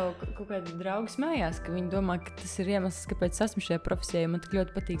 Man jau kaut kādi draugi smējās, ka viņi domā, ka tas ir iemesls, kāpēc es esmu šajā profesijā. Man tik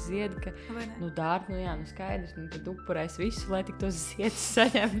ļoti patīk ziedi, ka skaidrs, tad upurēs visu, lai tik tos ziedus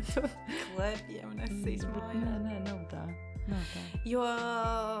saņemtu. Klēpjiem nesīs mājā. Nē, nav tā. Jo,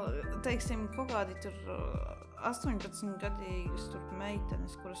 teiksim, kaut kādi tur 18-gadīgas tur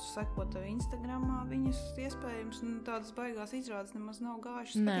meitenes, kuras seko tev Instagramā, viņas iespējams tādas baigās izrādes nemaz nav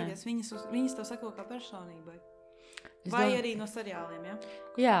gājušas skatīties. Viņas tev seko kā personībai. Vai arī no seriāliem, ja?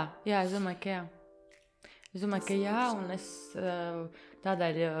 Jā, es domāju, ka jā. Un es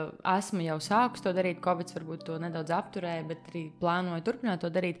tādēļ esmu jau sākus to darīt, Covids varbūt to nedaudz apturēja, bet arī plānoju turpināt to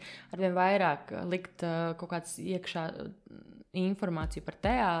darīt, arvien vairāk likt kaut kāds iekšā informāciju par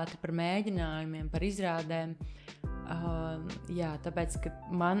teātri, par mēģinājumiem, par izrādēm. Tāpēc, ka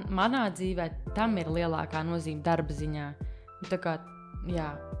manā dzīvē tam ir lielākā nozīme darba ziņā. Tā kā,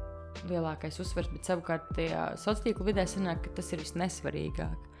 lielākais uzsvars, bet savukārt sociālo vidē sanāk, ka tas ir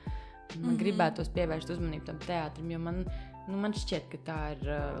visnesvarīgāk. Man gribētos pievērst uzmanību tam teātrim, jo man šķiet, ka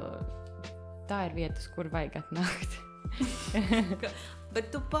tā ir vietas, kur vajag atnākt.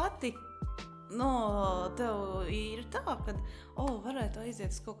 Bet tu pati, tev ir tā, ka varētu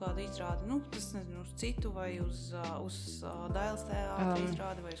aiziet uz kaut kādu izrādi, tas nezinu, uz citu vai uz Dailes teātra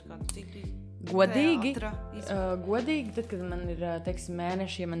izrādi vai uz kādu citu Godīgi, tad, kad man ir, teiksim,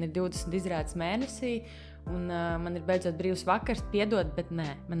 mēneši, ja man ir 20 izrādes mēnesī, un man ir beidzot brīvs vakars, piedod, bet nē,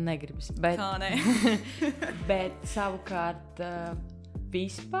 man negribas. Kā nē? Bet savukārt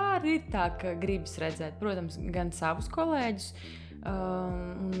vispār ir tā, ka gribas redzēt, protams, gan savus kolēģus,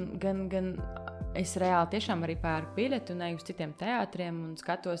 gan es reāli tiešām arī pērku biļeti un eju uz citiem teātriem un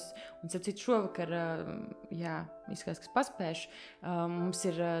skatos. Un citu šovakar, izskatās, kas paspēšu, mums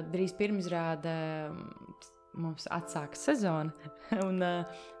ir drīz pirmizrāde mums atsākas sezona. Un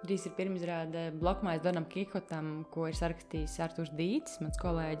drīz ir pirmizrāde blokmājas Donam Kihotam, ko ir sarakstījis Arturs Dītis, mans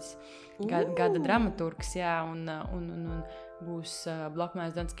kolēģis, gada dramaturgs, jā, un būs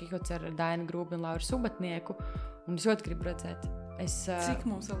blokmājas Dons Kihots ar Dainu Grūbi un Lauru Subatnieku. Un es ļoti gribu redzēt. Cik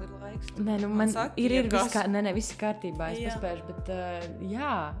mums vēl ir laiks? Nē, man viss kārtībā, es paspēšu, bet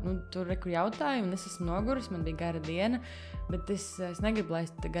jā, tur rekur jautāju, un es esmu noguris, man bija gara diena, bet es negribu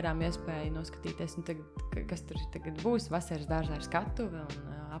laist garām iespēju noskatīties, un tagad, kas tur tagad būs, vasaras dārzā ar skatuve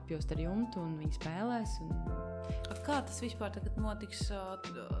un apjost ar jumtu, un viņi spēlēs. Kā tas vispār tagad notiks?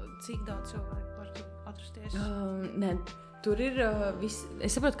 Cik daudz cilvēku var atrasties? Nē, tur ir es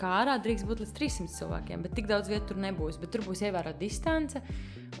saprotu, ka ārā drīkst būt līdz 300 cilvēkiem, bet tik daudz vietu tur nebūs. Bet tur būs ievērota distance,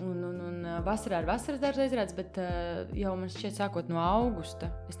 un vasarā ir vasaras dārza izrādes, bet jau man šķiet sākot no augusta,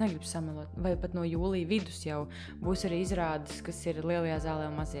 es negribu samelot, vai pat no jūlija vidus jau būs arī izrādes, kas ir lielajā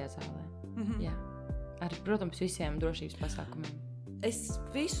zālē un mazajā zālē. Jā. Ar, protams, visiem drošības pasākumiem. Es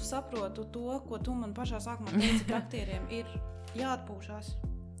visu saprotu to, ko tu man pašā sākumā teici, ka aktieriem ir jāatpūšās.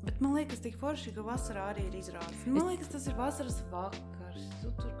 Bet man liekas tik forši, ka vasarā arī ir izrādes. Man liekas, tas ir vasaras vakars. Tu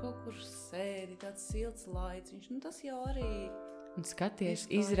tur kaut kur sēdi, tāds silts laidziņš. Tas jau arī... Un skaties,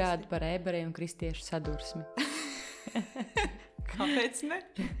 izrādi par ebreju un kristiešu sadursmi. Kāpēc ne?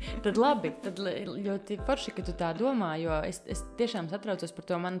 Tad labi, tad ļoti forši, ka tu tā domā, jo es tiešām satraucos par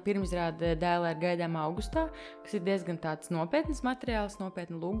to. Man pirmizrāde Dēlē ir gaidāmā augustā, kas ir diezgan tāds nopietnas materiāls,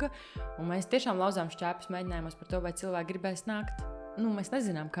 nopietna luga. Un mēs tiešām lauzām šķēpus mēģinājumos par to, vai cilvēki gribēs nākt. Mēs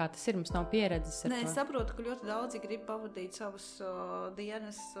nezinām, kā tas ir, mums nav pieredzes ar to. Es saprotu, ka ļoti daudzi grib pavadīt savas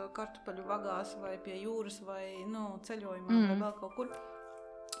dienas kartupeļu vagās vai pie jūras vai ceļojumā vai vēl kaut kur.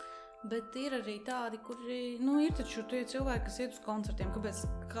 Bet ir arī tādi, kuri, ir taču tie cilvēki, kas iet uz koncertiem.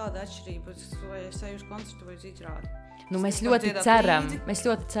 Kāda atšķirība, vai es eju uz koncertu vai uz izrādi? Mēs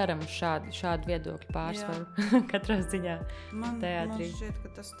ļoti ceram uz šādu viedokļu pārsvaru katrā ziņā teātrī. Man šķiet,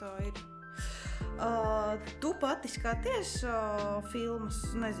 ka tas tā ir. Tu pati skaties filmas,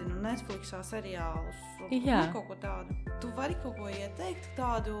 nezinu, Netflixā seriālus, kaut ko tādu. Tu vari kaut ko ieteikt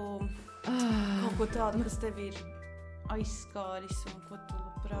tādu, kaut ko tādu, kas tev ir aizskāris un ko tu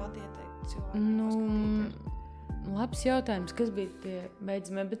labprāt ieteiktu cilvēkiem paskatīties? Labs jautājums, kas bija tie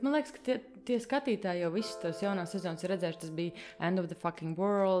beidzamie, bet man liekas, ka tie skatītāji jau visus tos jaunās sezonas ir redzējuši. Tas bija End of the Fucking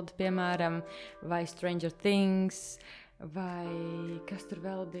World, piemēram, vai Stranger Things, vai kas tur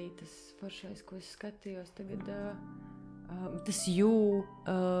vēl bija tas foršais, ko es skatījos tagad, tas You.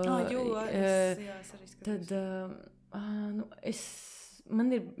 Es arī skatījos. Tad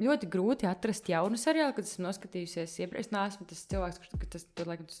man ir ļoti grūti atrast jaunu seriālu, kad esmu noskatījusies iepriekš. Es neesmu tas cilvēks, kas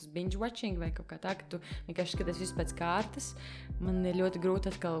tas binge watching vai kaut kā tā, ka tu vienkārši skaties visu pēc kārtas. Man ir ļoti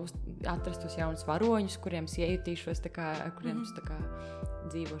grūti atkal atrast tos jaunus varoņus, kuriem es iejutīšos, ar kuriem es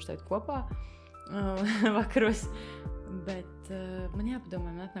dzīvošu tagad kopā vakaros. Bet man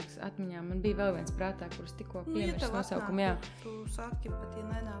jāpadomā, man atnāks atmiņā. Man bija vēl viens prātā, kurus tikko piemirst nosaukumu. Tu saki, bet ja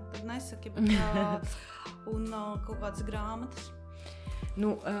nenāk, tad nesaki. Bet, un kaut kādas grāmatas.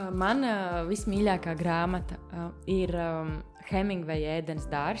 Mana vismīļākā grāmata ir Hemingveja Ēdens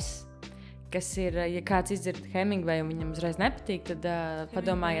dārzs, kas ir, ja kāds izdzird Hemingveju un viņam uzreiz nepatīk, tad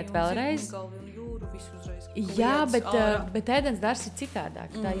padomājiet vēlreiz. Jā, bet Ēdens dārzs ir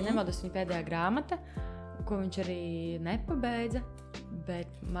citādāk. Tā, ja nemaldos, viņa pēdējā grāmata, ko viņš arī nepabeidza, bet,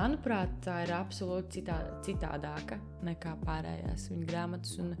 manuprāt, tā ir absolūti citādāka nekā pārējās viņa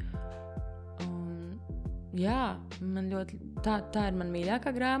grāmatas. Jā, man ļoti, tā ir man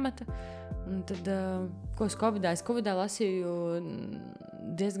mīļākā grāmata. Un tad, ko es Covidā lasīju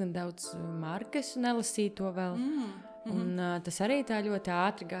diezgan daudz Markesu, nelasīju to vēl. Un tas arī tā ļoti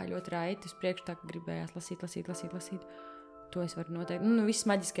ātri gāja, ļoti raiti uz priekšu, tā, ka gribējās lasīt. To es varu noteikt. Viss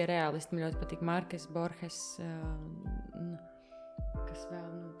maģiskie reālisti man ļoti patīk. Markes, Borges, kas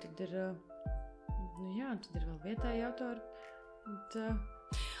vēl, tad ir, tad ir vēl vietēji autori.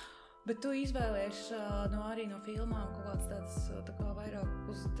 Bet tu izvēlējies arī no filmām kaut kādas tādas tā kā vairāk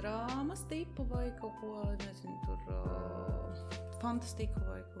uz drāmas tipu vai kaut ko, nezinu, tur fantastiku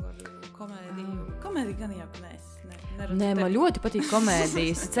vai kaut kādu komēdiju. Komēdiju gan jau Nē, man ļoti patīk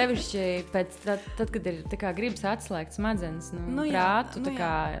komēdijas. Sevišķi tad, kad ir tā kā gribas atslēgt smadzenes, prātu, tā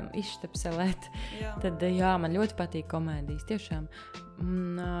kā izštepselēt. Tad, man ļoti patīk komēdijas, tiešām.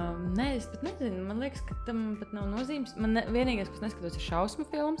 Nē, es pat nezinu, man liekas, ka tam pat nav nozīmes. Vienīgais, kas neskatos, ir šausmu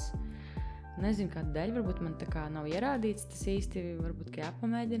filmas. Nezinu, kāda dēļ, varbūt man tā kā nav ierādīts, tas īsti varbūt, ka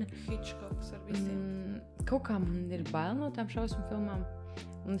jāpamēģina. Hitchcocks ar visiem. Kaut kā man ir bail no tām šausmu filmām.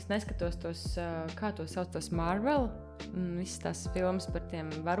 Un es neskatos tos, kā to sauc, tos Marvel, visas tās filmas par tiem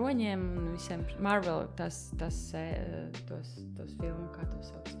varoņiem un visiem Marvel, tos filmu, kā to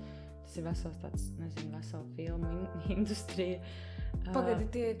sauc. tas ir vesels tāds, nezinu, vesela filmu industrija.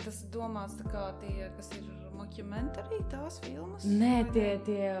 Pagadi, tas domāts tā kā tie, kas ir mockumentary, tās filmas? Nē,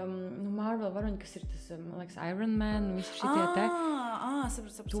 tie Marvel varoņi, kas ir tas, man liekas, Iron Man, visi šitie te.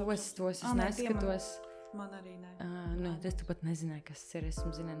 Sapratu. Tos es neskatos. Man arī ne. Es tu pat nezināju, kas tas ir, es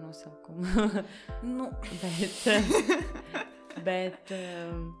zināju nosaukumu. Bet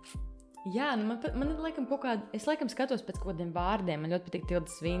jā, man laikam kaut kāda, es laikam skatos pēc kaut kādiem vārdiem, man ļoti patīk Tilda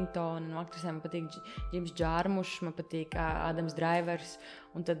Swinton, no aktrisēm man patīk Jims Jarmušs, man patīk Adams Drivers,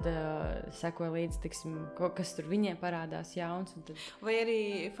 un tad sekoja līdzi, tiksim, kas tur viņiem parādās jauns. Un tad... Vai arī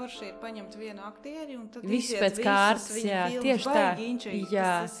forši ir paņemt vienu aktieri, un tad viss pēc kārtas, jā, tieši tā. Jā.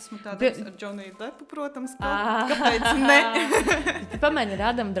 Es esmu tāds ar Johnny Deppu, protams, kāpēc ne? Pamēģi ar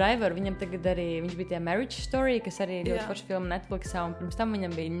Adamu Driveru, viņam tagad arī, viņš bija tie Marriage Story, kas arī ļoti forši filma Netflixā, un pirms tam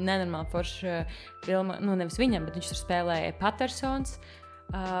viņam bija nenormāli forši filma, nevis viņam, bet viņš tur spēlēja Pattersons,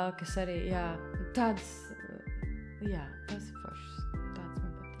 kas arī, jā, tāds, jā, tas ir foršs, tāds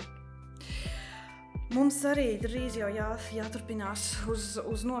man patīk. Mums arī drīz jau jāturpinās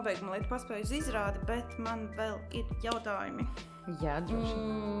uz nobeigumu, lai paspēju uz izrādi, bet man vēl ir jautājumi. Jā, droši.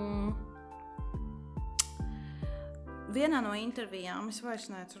 Vienā no intervijām, es vairs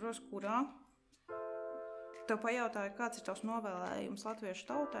neatceros, kurā, tev pajautāju, kāds ir tavs novēlējums latviešu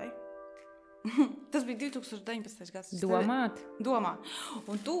tautai. Tas bija 2019. gads. Domāt? Domāt.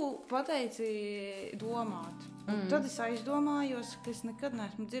 Un tu pateici domāt. Un tad es aizdomājos, ka es nekad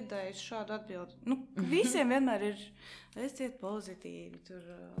neesmu dzirdējusi šādu atbildi. Visiem vienmēr ir, esiet pozitīvi, tur,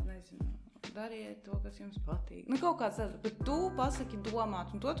 nezinu, dariet to, kas jums patīk. Kaut kāds tāds, bet tu pasaki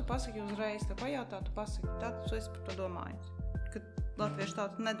domāt, un to tu pasaki uzreiz, tev pajautā, tu pasaki, tad tu esi par to domājis, ka latviešu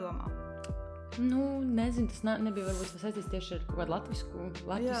tauta nedomā. Nezinu, tas nebija varbūt saistīts tieši ar kaut kādu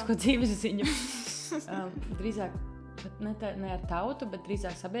latvisko dzīves ziņu. Drīzāk, ne ar tautu, bet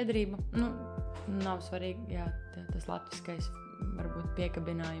drīzāk sabiedrību. Nav svarīgi, jā, tas latviskais varbūt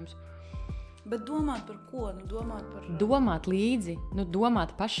piekabinājums. Bet domāt par ko? Domāt līdzi,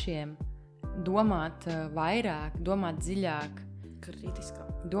 domāt pašiem, domāt vairāk, domāt dziļāk.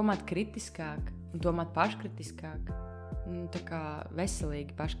 Domāt kritiskāk, domāt paškritiskāk, tā kā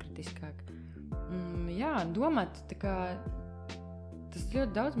veselīgi paškritiskāk. Jā, domāt, tā kā tas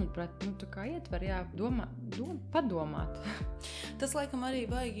ļoti daudz, manuprāt, tā kā ietver, jā, padomāt. Tas laikam arī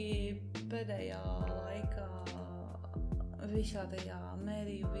baigi pēdējā laikā visā tajā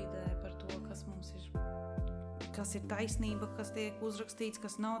mēdīju vidē par to, kas mums ir, kas ir taisnība, kas tiek uzrakstīts,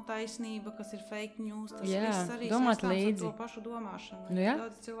 kas nav taisnība, kas ir fake news. Tas viss arī saistās ar to pašu domāšanu.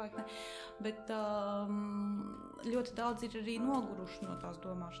 Daudz cilvēki ne. Bet ļoti daudz ir arī noguruši no tās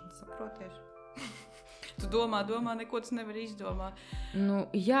domāšanas, saproties? Tu domā, neko tas nevar izdomāt.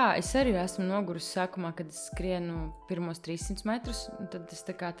 Jā, es arī esmu nogurusi sākumā, kad es skrienu pirmos 300 metrus, un tad es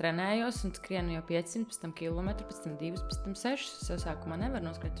tā kā trenējos un skrienu jau 500, pēc tam kilometru, pēc tam 2, pēc tam 6. Es jau sākumā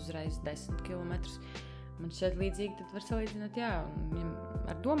nevaru noskriet uzreiz 10 kilometrus. Man šķiet līdzīgi, tad var salīdzināt, jā,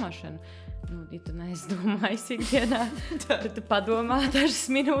 ar domāšanu. Ja tu neesi domājis ikdienā, tad tu padomā dažas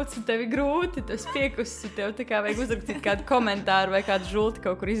minūtes, un tev ir grūti, tu esi piekusis, tev tā kā vajag uzrakstīt kādu komentāru vai kādu žulti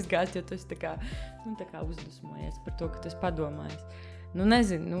kaut kur izgāt, jo tu esi tā kā uzdusmojies par to, ka tu esi padomājis.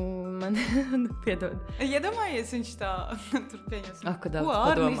 Nezinu, man piedod. Iedomājies, viņš tā, tur pieņems. Ko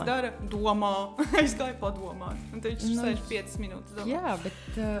Arnis dara? Domā. Es gāju padomāt. Un tad viņš 65 minūtes domā. Jā, bet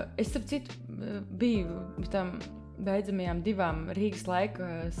es starp citu biju tam beidzamajām 2 Rīgas laika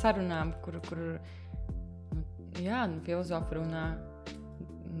sarunām, kur filozofi runā,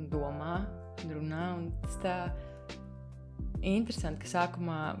 un tas tā interesanti, ka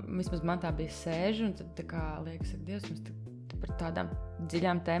sākumā vismaz man tā bija sēžu, un tad tā kā liekas, ak, Dievs, mums par tādām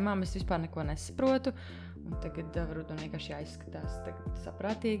dziļām tēmām es vispār neko nesaprotu, un tagad varbūt man vienkārši jāizskatās tagad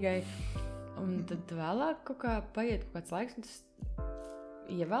saprātīgai, un tad vēlāk kaut kā paiet kaut kāds laiks, un tas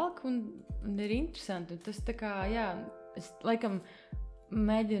ievelk, un ir interesanti, un tas tā kā, jā, es laikam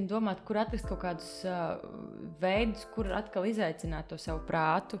mēģinu domāt, kur atrast kaut kādus veidus, kur atkal izaicināt to savu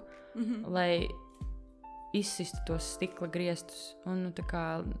prātu, lai izsistu tos stikla griestus, un tā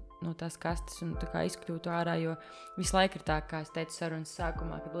kā no tās kastes un tā kā izkļūtu ārā, jo visu laiku ir tā, kā es teicu sarunas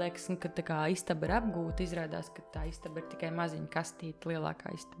sākumā, kad liekas, ka tā kā istaba ir apgūta, izrādās, ka tā istaba ir tikai maziņa kastīte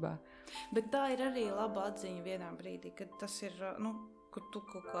lielākā istabā. Bet tā ir arī laba atziņa vienā brīdī, kad tas ir, ka tu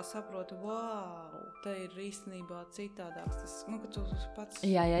kaut kā saproti, te ir īstenībā citādāks. Tas, ka tu pats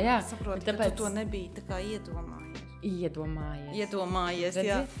saproti, tāpēc... ka tu to nebija tā kā Iedomājies,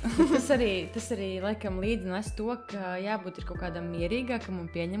 jā. tas arī laikam līdzi nes to, ka jābūt ir kaut kādam mierīgākam un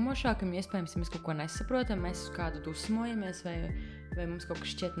pieņemošākam. Iespējams, ja mēs kaut ko nesaprotam, mēs uz kādu dusmojamies vai mums kaut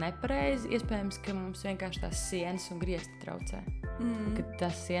kas šķiet nepareizi. Iespējams, ka mums vienkārši tās sienas un griezti traucē. Kad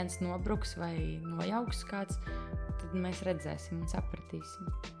tās sienas nobruks vai nojauks kāds, tad mēs redzēsim un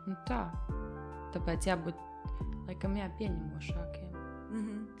sapratīsim. Un tā. Tāpēc jābūt, laikam, pieņemošākiem.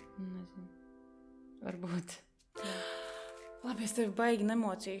 Nezinu. Varbūt. Labi, es tevi baigi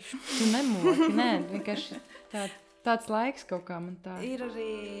nemocīšu. Tu nemoki, nē, vienkārši tāds laiks kaut kā man tā. Ir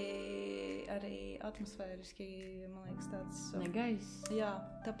arī atmosfēriski, man liekas, tāds... Negaiss. Jā,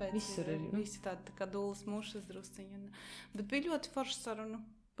 tāpēc visur ir. Visi tādi tā kā dūles mušas drusciņi. Bet bija ļoti forša saruna.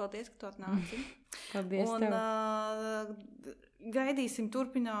 Paldies, ka tu atnāci. Paldies tev. Un gaidīsim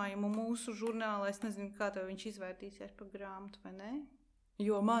turpinājumu mūsu žurnālā. Es nezinu, kā tev viņš izvērtīsies par grāmatu, vai ne?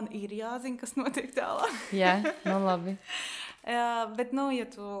 Jo man ir jāzina, kas notiek tālāk. Jā, labi. Bet, ja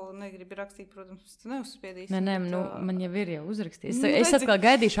tu negribi rakstīt, protams, tu neuzspiedīsi. Nē, man jau ir uzrakstīts. Es atkal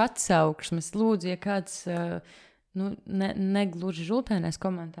gaidīšu atsauksmes. Lūdzu, ja kāds negluži žulpēnais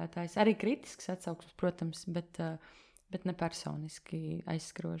komentētājs, arī kritisks atsauksmes, protams, bet ne personiski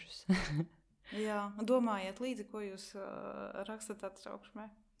aizskrožus. Jā, domājiet līdzi, ko jūs rakstat atsauksmē.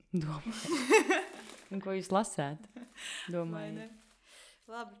 Domājiet. Un ko jūs lasāt? Domājiet.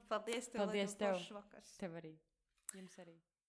 Labi, paldies tev. Paldies tev. Vakars. Tev arī. Jums arī.